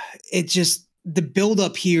it's just the build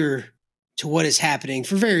up here to what is happening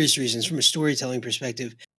for various reasons from a storytelling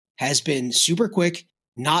perspective has been super quick,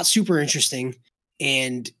 not super interesting.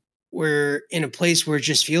 And we're in a place where it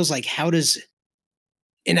just feels like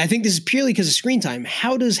and I think this is purely because of screen time.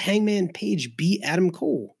 How does Hangman Page beat Adam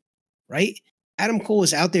Cole? Right? Adam Cole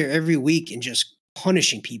is out there every week and just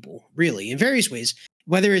punishing people, really, in various ways,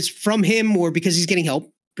 whether it's from him or because he's getting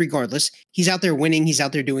help, regardless. He's out there winning. He's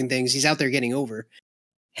out there doing things. He's out there getting over.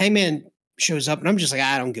 Hangman shows up and I'm just like,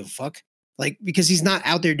 I don't give a fuck. Like, because he's not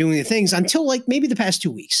out there doing the things until like maybe the past 2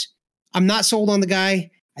 weeks. I'm not sold on the guy.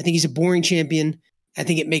 I think he's a boring champion. I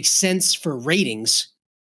think it makes sense for ratings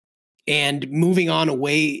and moving on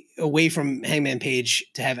away from Hangman Page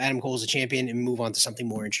to have Adam Cole as a champion and move on to something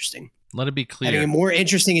more interesting. Let it be clear. Having a more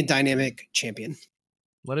interesting and dynamic champion.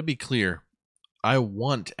 Let it be clear. I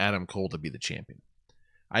want Adam Cole to be the champion.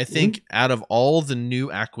 I think out of all the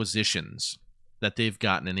new acquisitions that they've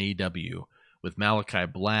gotten in AEW with Malachi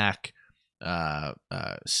Black,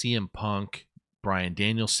 CM Punk, Bryan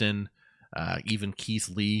Danielson, even Keith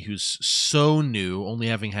Lee, who's so new, only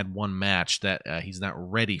having had one match, that he's not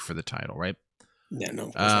ready for the title, right? Yeah,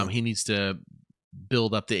 no. He needs to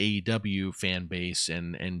build up the AEW fan base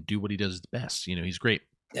and do what he does best. You know, he's great.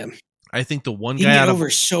 Yeah. I think the one he guy can get over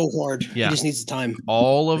so hard. Yeah, he just needs the time.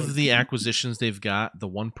 All of the acquisitions they've got, the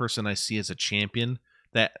one person I see as a champion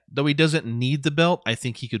that, though he doesn't need the belt, I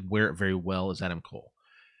think he could wear it very well, is Adam Cole.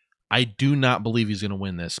 I do not believe he's going to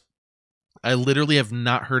win this. I literally have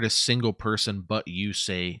not heard a single person but you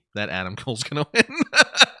say that Adam Cole's going to win.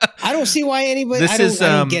 I don't see why anybody. I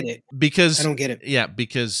don't get it because I don't get it. Yeah,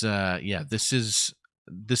 because this is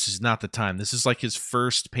not the time. This is like his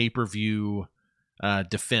first pay-per-view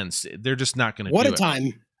defense. They're just not going to. What do a it.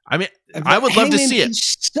 time! I mean, I would love to see it.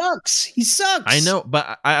 He sucks. I know,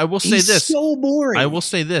 but I will say He's this. So boring. I will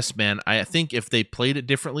say this, man. I think if they played it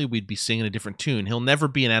differently, we'd be singing a different tune. He'll never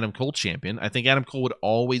be an Adam Cole champion. I think Adam Cole would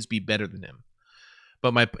always be better than him.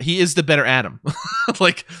 But he is the better Adam.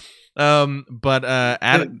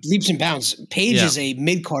 Adam leaps and bounds. Page is a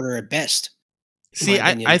mid-carder at best. See,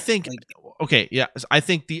 I think okay, yeah, I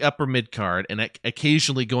think the upper mid card and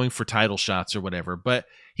occasionally going for title shots or whatever, but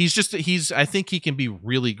I think he can be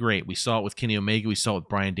really great. We saw it with Kenny Omega, we saw it with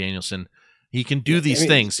Bryan Danielson. He can do these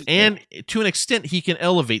things, and to an extent, he can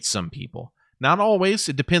elevate some people. Not always.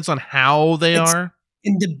 It depends on how they are.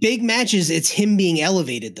 In the big matches, it's him being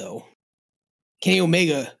elevated, though. Kenny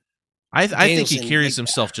Omega. I think he carries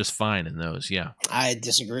himself just fine in those. Yeah, I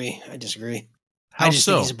disagree. How I just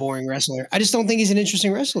so? think he's a boring wrestler. I just don't think he's an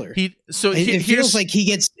interesting wrestler. It feels like he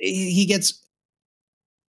gets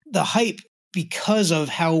the hype because of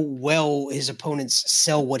how well his opponents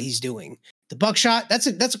sell what he's doing. The buckshot, that's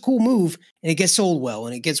a cool move, and it gets sold well,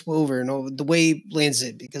 and it gets over, and the way he lands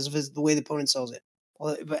it because of the way the opponent sells it.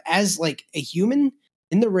 But as like a human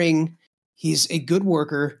in the ring, he's a good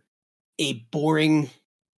worker, a boring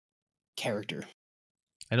character.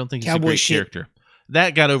 I don't think he's a great character.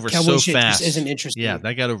 That got over so fast. Isn't interesting. Yeah,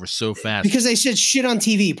 that got over so fast because they said shit on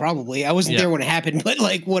TV. Probably I wasn't there when it happened, but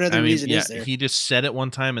like, what other reason is there? He just said it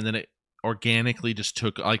one time, and then it organically just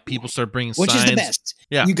took, like, people started bringing which signs. Is the best.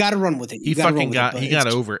 Yeah, you got to run with it. He got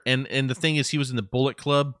over, and the thing is, he was in the Bullet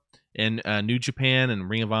Club, in New Japan and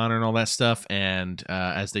Ring of Honor and all that stuff. And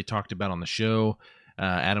as they talked about on the show,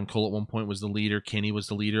 Adam Cole at one point was the leader. Kenny was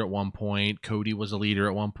the leader at one point. Cody was a leader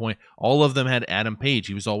at one point. All of them had Adam Page.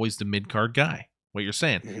 He was always the mid-card guy. What you're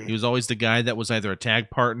saying. Mhm. He was always the guy that was either a tag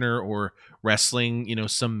partner or wrestling,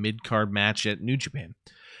 some mid-card match at New Japan.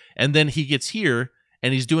 And then he gets here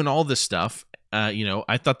and he's doing all this stuff.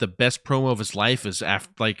 I thought the best promo of his life is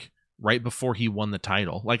after, like, right before he won the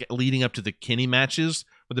title, like leading up to the Kenny matches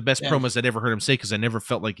were the best promos I'd ever heard him say, because I never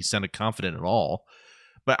felt like he sounded confident at all.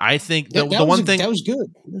 But I think the one thing that was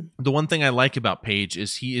good. The one thing I like about Page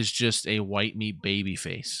is he is just a white meat baby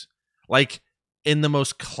face, like in the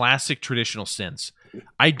most classic traditional sense.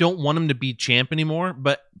 I don't want him to be champ anymore,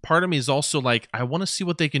 but part of me is also like, I want to see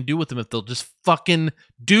what they can do with him if they'll just fucking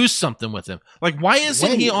do something with him. Like, why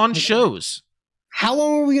isn't he on shows? How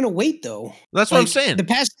long are we gonna wait though? That's what I'm saying. The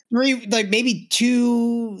past 3, like maybe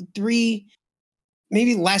 2, 3,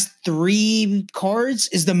 maybe last 3 cards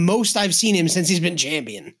is the most I've seen him since he's been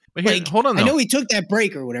champion. But here, hold on, though. I know he took that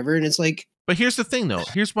break or whatever, and it's like. But here's the thing, though.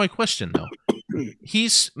 Here's my question, though.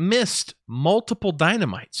 He's missed multiple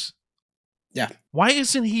Dynamites. Yeah. Why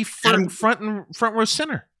isn't he front row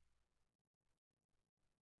center?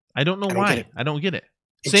 I don't know why. I don't get it.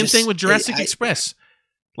 Same thing with Jurassic Express.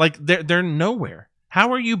 Like they're nowhere.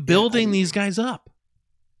 How are you building these guys up?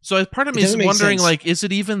 So part of me is wondering, like, is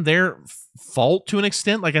it even their fault to an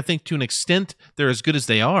extent? Like, I think to an extent they're as good as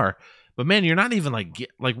they are. But man, you're not even like,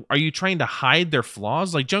 are you trying to hide their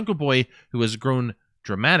flaws? Like Jungle Boy, who has grown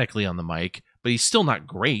dramatically on the mic, but he's still not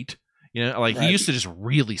great. Like he used to just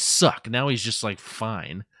really suck. Now he's just like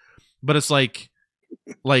fine. But it's like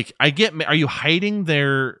I get. Are you hiding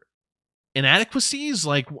their inadequacies?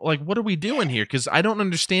 Like what are we doing here? Because I don't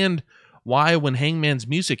understand why when Hangman's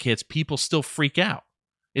music hits, people still freak out.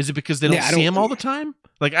 Is it because they don't see him all the time?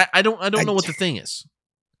 Like I don't know what the thing is.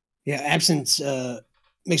 Yeah, absence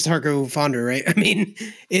makes the heart go fonder, right? I mean,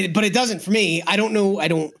 but it doesn't for me. I don't know.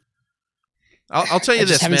 I'll tell you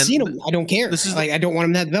this, man. I haven't seen him. I don't care. I don't want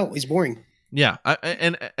him to have the belt. He's boring. Yeah,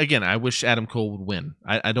 and again, I wish Adam Cole would win.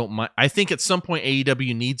 I don't mind. I think at some point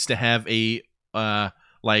AEW needs to have a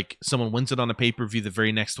like someone wins it on a pay-per-view, the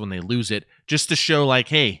very next one they lose it, just to show like,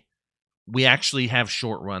 hey, we actually have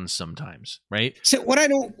short runs sometimes, right? So what I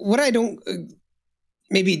don't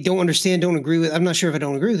maybe don't understand, don't agree with. I'm not sure if I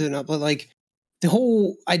don't agree with it or not, but like the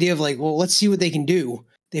whole idea of like, well, let's see what they can do.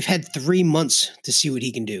 They've had 3 months to see what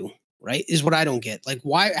he can do. Right, is what I don't get. Like,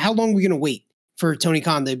 why? How long are we going to wait for Tony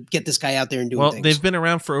Khan to get this guy out there and do things? Well, they've been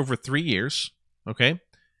around for over 3 years, okay,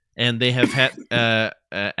 and they have had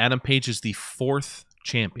Adam Page is the 4th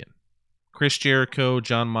champion. Chris Jericho,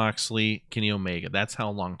 Jon Moxley, Kenny Omega. That's how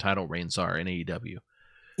long title reigns are in AEW.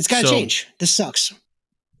 It's got to change. This sucks.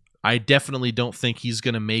 I definitely don't think he's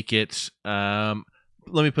going to make it. Let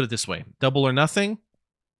me put it this way: Double or Nothing.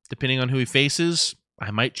 Depending on who he faces, I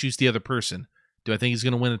might choose the other person. Do I think he's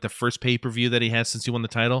going to win at the first pay-per-view that he has since he won the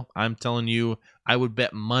title? I'm telling you, I would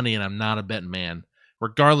bet money, and I'm not a betting man.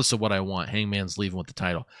 Regardless of what I want, Hangman's leaving with the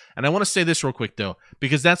title. And I want to say this real quick, though,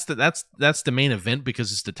 because that's the main event,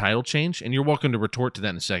 because it's the title change, and you're welcome to retort to that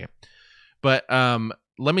in a second. But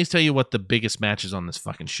let me tell you what the biggest matches on this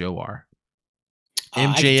fucking show are.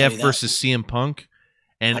 MJF versus CM Punk.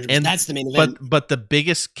 And that's the main event. But the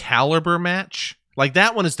biggest caliber match, like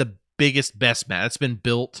that one is the biggest, best match. It's been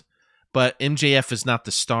built. But MJF is not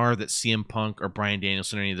the star that CM Punk or Bryan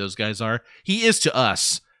Danielson or any of those guys are. He is to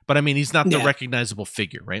us, but I mean, he's not the recognizable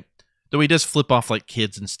figure, right? Though he does flip off like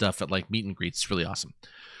kids and stuff at like meet and greets. It's really awesome.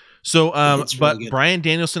 So, but really Bryan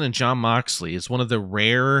Danielson and Jon Moxley is one of the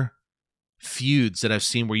rare feuds that I've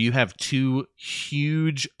seen where you have 2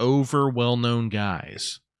 huge, well-known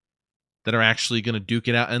guys that are actually going to duke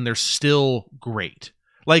it out, and they're still great.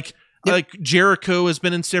 Like Jericho has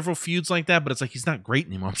been in several feuds like that, but it's like he's not great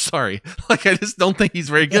anymore. I'm sorry. Like I just don't think he's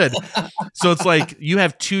very good. So it's like you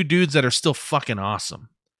have 2 dudes that are still fucking awesome,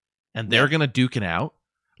 and they're gonna duke it out.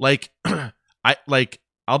 Like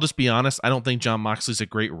I'll just be honest. I don't think Jon Moxley's a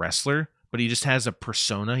great wrestler, but he just has a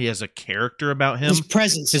persona. He has a character about him. His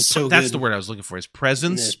presence is so good. That's the word I was looking for. His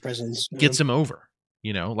presence gets him over.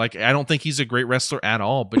 Like I don't think he's a great wrestler at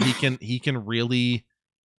all, but he can really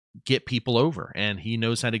get people over, and he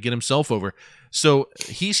knows how to get himself over. So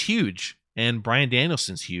he's huge, and Bryan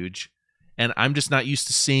Danielson's huge, and I'm just not used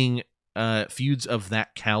to seeing feuds of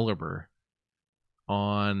that caliber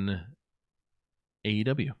on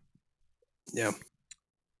AEW. Yeah,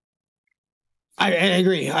 I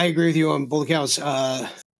agree. I agree with you on both accounts.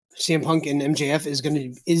 CM Punk and MJF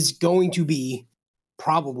is going to be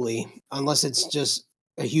probably, unless it's just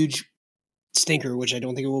a huge stinker, which I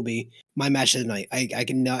don't think it will be, my match of the night.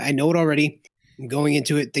 I know it already. I'm going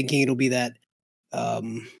into it thinking it'll be that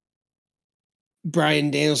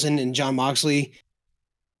Bryan Danielson and Jon Moxley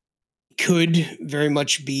could very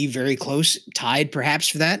much be very close, tied perhaps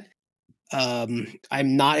for that.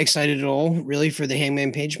 I'm not excited at all, really, for the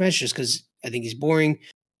Hangman Page match, just because I think he's boring.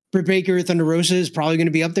 Britt Baker, Thunder Rosa is probably going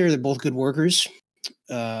to be up there. They're both good workers.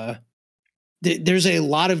 There's a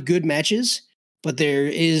lot of good matches, but there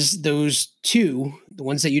is those two, the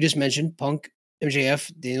ones that you just mentioned, Punk,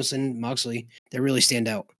 MJF, Danielson, Moxley, that really stand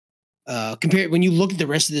out. Compared when you look at the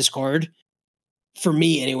rest of this card, for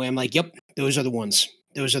me anyway, I'm like, yep, those are the ones.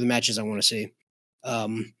 Those are the matches I want to see.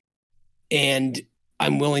 And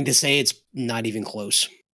I'm willing to say it's not even close.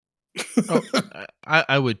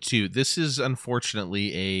 I would too. This is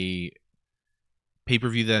unfortunately a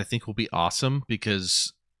pay-per-view that I think will be awesome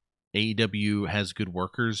because AEW has good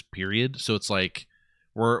workers, period. So it's like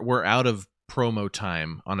we're out of promo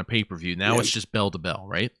time on a pay-per-view. Now it's just bell to bell,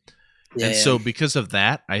 right? Yeah, and so because of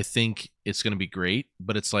that, I think it's going to be great.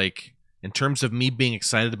 But it's like, in terms of me being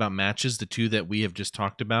excited about matches, the two that we have just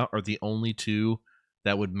talked about are the only two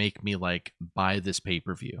that would make me like buy this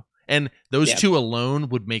pay-per-view. And those two alone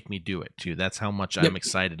would make me do it too. That's how much I'm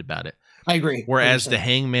excited about it. I agree. Whereas 100%. The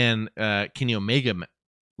Hangman Kenny Omega,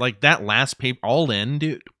 like that last All In,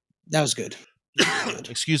 dude. That was good.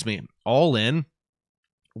 Excuse me. All In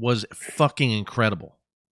was fucking incredible.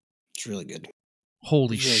 It's really good.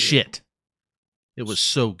 Holy shit. Good. It was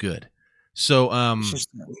so good. So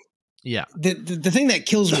yeah. The thing that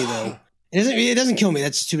kills me though, it doesn't kill me.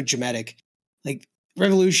 That's too dramatic. Like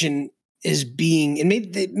Revolution is being, and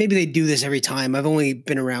maybe they do this every time. I've only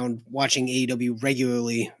been around watching AEW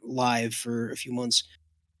regularly live for a few months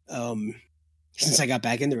since I got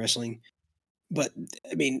back into wrestling. But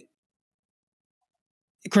I mean,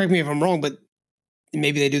 correct me if I'm wrong, but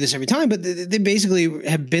maybe they do this every time. But they basically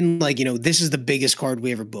have been like, this is the biggest card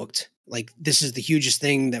we ever booked. Like this is the hugest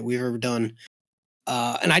thing that we've ever done.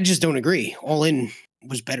 And I just don't agree. All In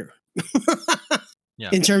was better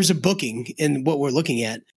in terms of booking and what we're looking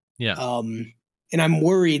at. Yeah. And I'm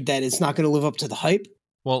worried that it's not going to live up to the hype.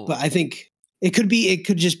 Well, but I think it could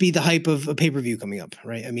just be the hype of a pay-per-view coming up,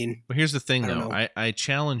 right? I mean, but here's the thing though. I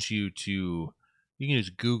challenge you to, you can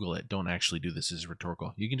just Google it. Don't actually do this. This is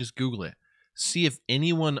rhetorical. You can just Google it. See if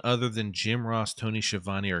anyone other than Jim Ross, Tony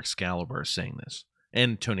Schiavone, or Excalibur is saying this,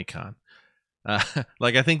 and Tony Khan.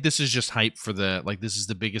 Like I think this is just hype for this is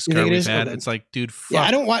the biggest card we've had. Okay. It's like, dude, fuck. Yeah,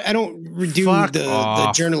 I don't do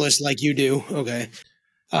the journalist like you do. Okay.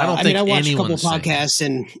 I watch a couple podcasts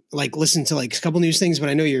and like listen to like a couple news things, but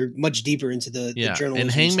I know you're much deeper into the journalism.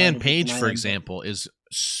 And Hangman Page, for example, is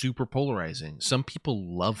super polarizing. Some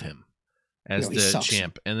people love him as the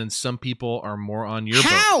champ, and then some people are more on your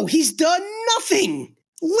boat. He's done nothing.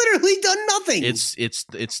 Literally done nothing.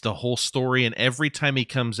 It's the whole story, and every time he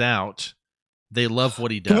comes out, they love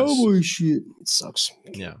what he does. Cowboy shit. It sucks.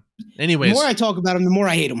 Yeah. Anyways, the more I talk about him, the more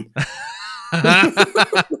I hate him.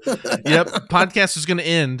 Yep. Podcast is going to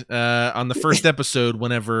end on the first episode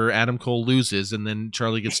whenever Adam Cole loses, and then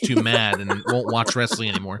Charlie gets too mad and won't watch wrestling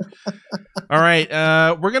anymore. All right.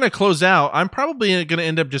 We're going to close out. I'm probably going to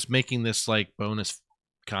end up just making this like bonus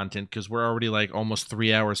content because we're already like almost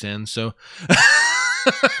 3 hours in. So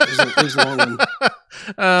it was a long one.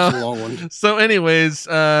 A long one. So anyways,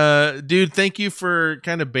 dude, thank you for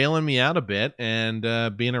kind of bailing me out a bit and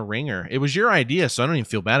being a ringer. It was your idea, so I don't even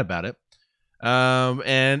feel bad about it.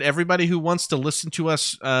 And everybody who wants to listen to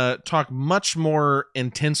us talk much more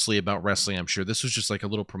intensely about wrestling, I'm sure this was just like a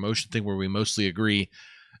little promotion thing where we mostly agree.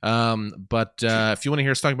 But if you want to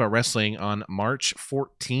hear us talk about wrestling on March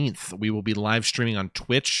 14th, we will be live streaming on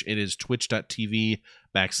Twitch. It is twitch.tv/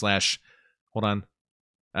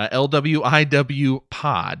 LWIW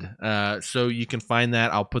pod. So you can find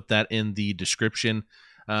that. I'll put that in the description.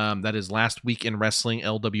 That is Last Week in Wrestling,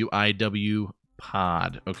 LWIW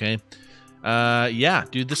pod. Okay. Yeah,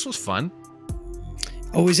 dude, this was fun.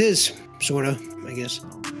 Always is, sort of, I guess.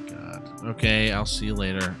 Oh my God. Okay, I'll see you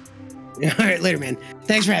later. All right, later, man.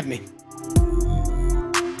 Thanks for having me.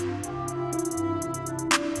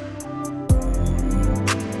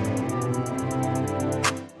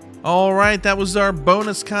 All right, that was our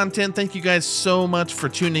bonus content. Thank you guys so much for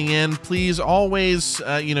tuning in. Please always,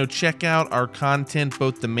 check out our content,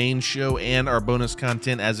 both the main show and our bonus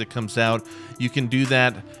content as it comes out. You can do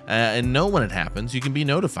that and know when it happens. You can be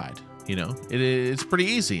notified. It's pretty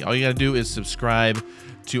easy. All you got to do is subscribe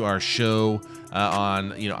to our show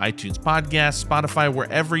on, iTunes Podcasts, Spotify,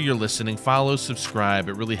 wherever you're listening. Follow, subscribe.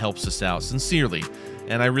 It really helps us out, sincerely.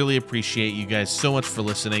 And I really appreciate you guys so much for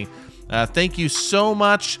listening. Thank you so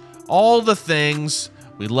much. All the things.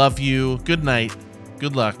 We love you. Good night.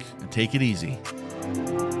 Good luck. And take it easy.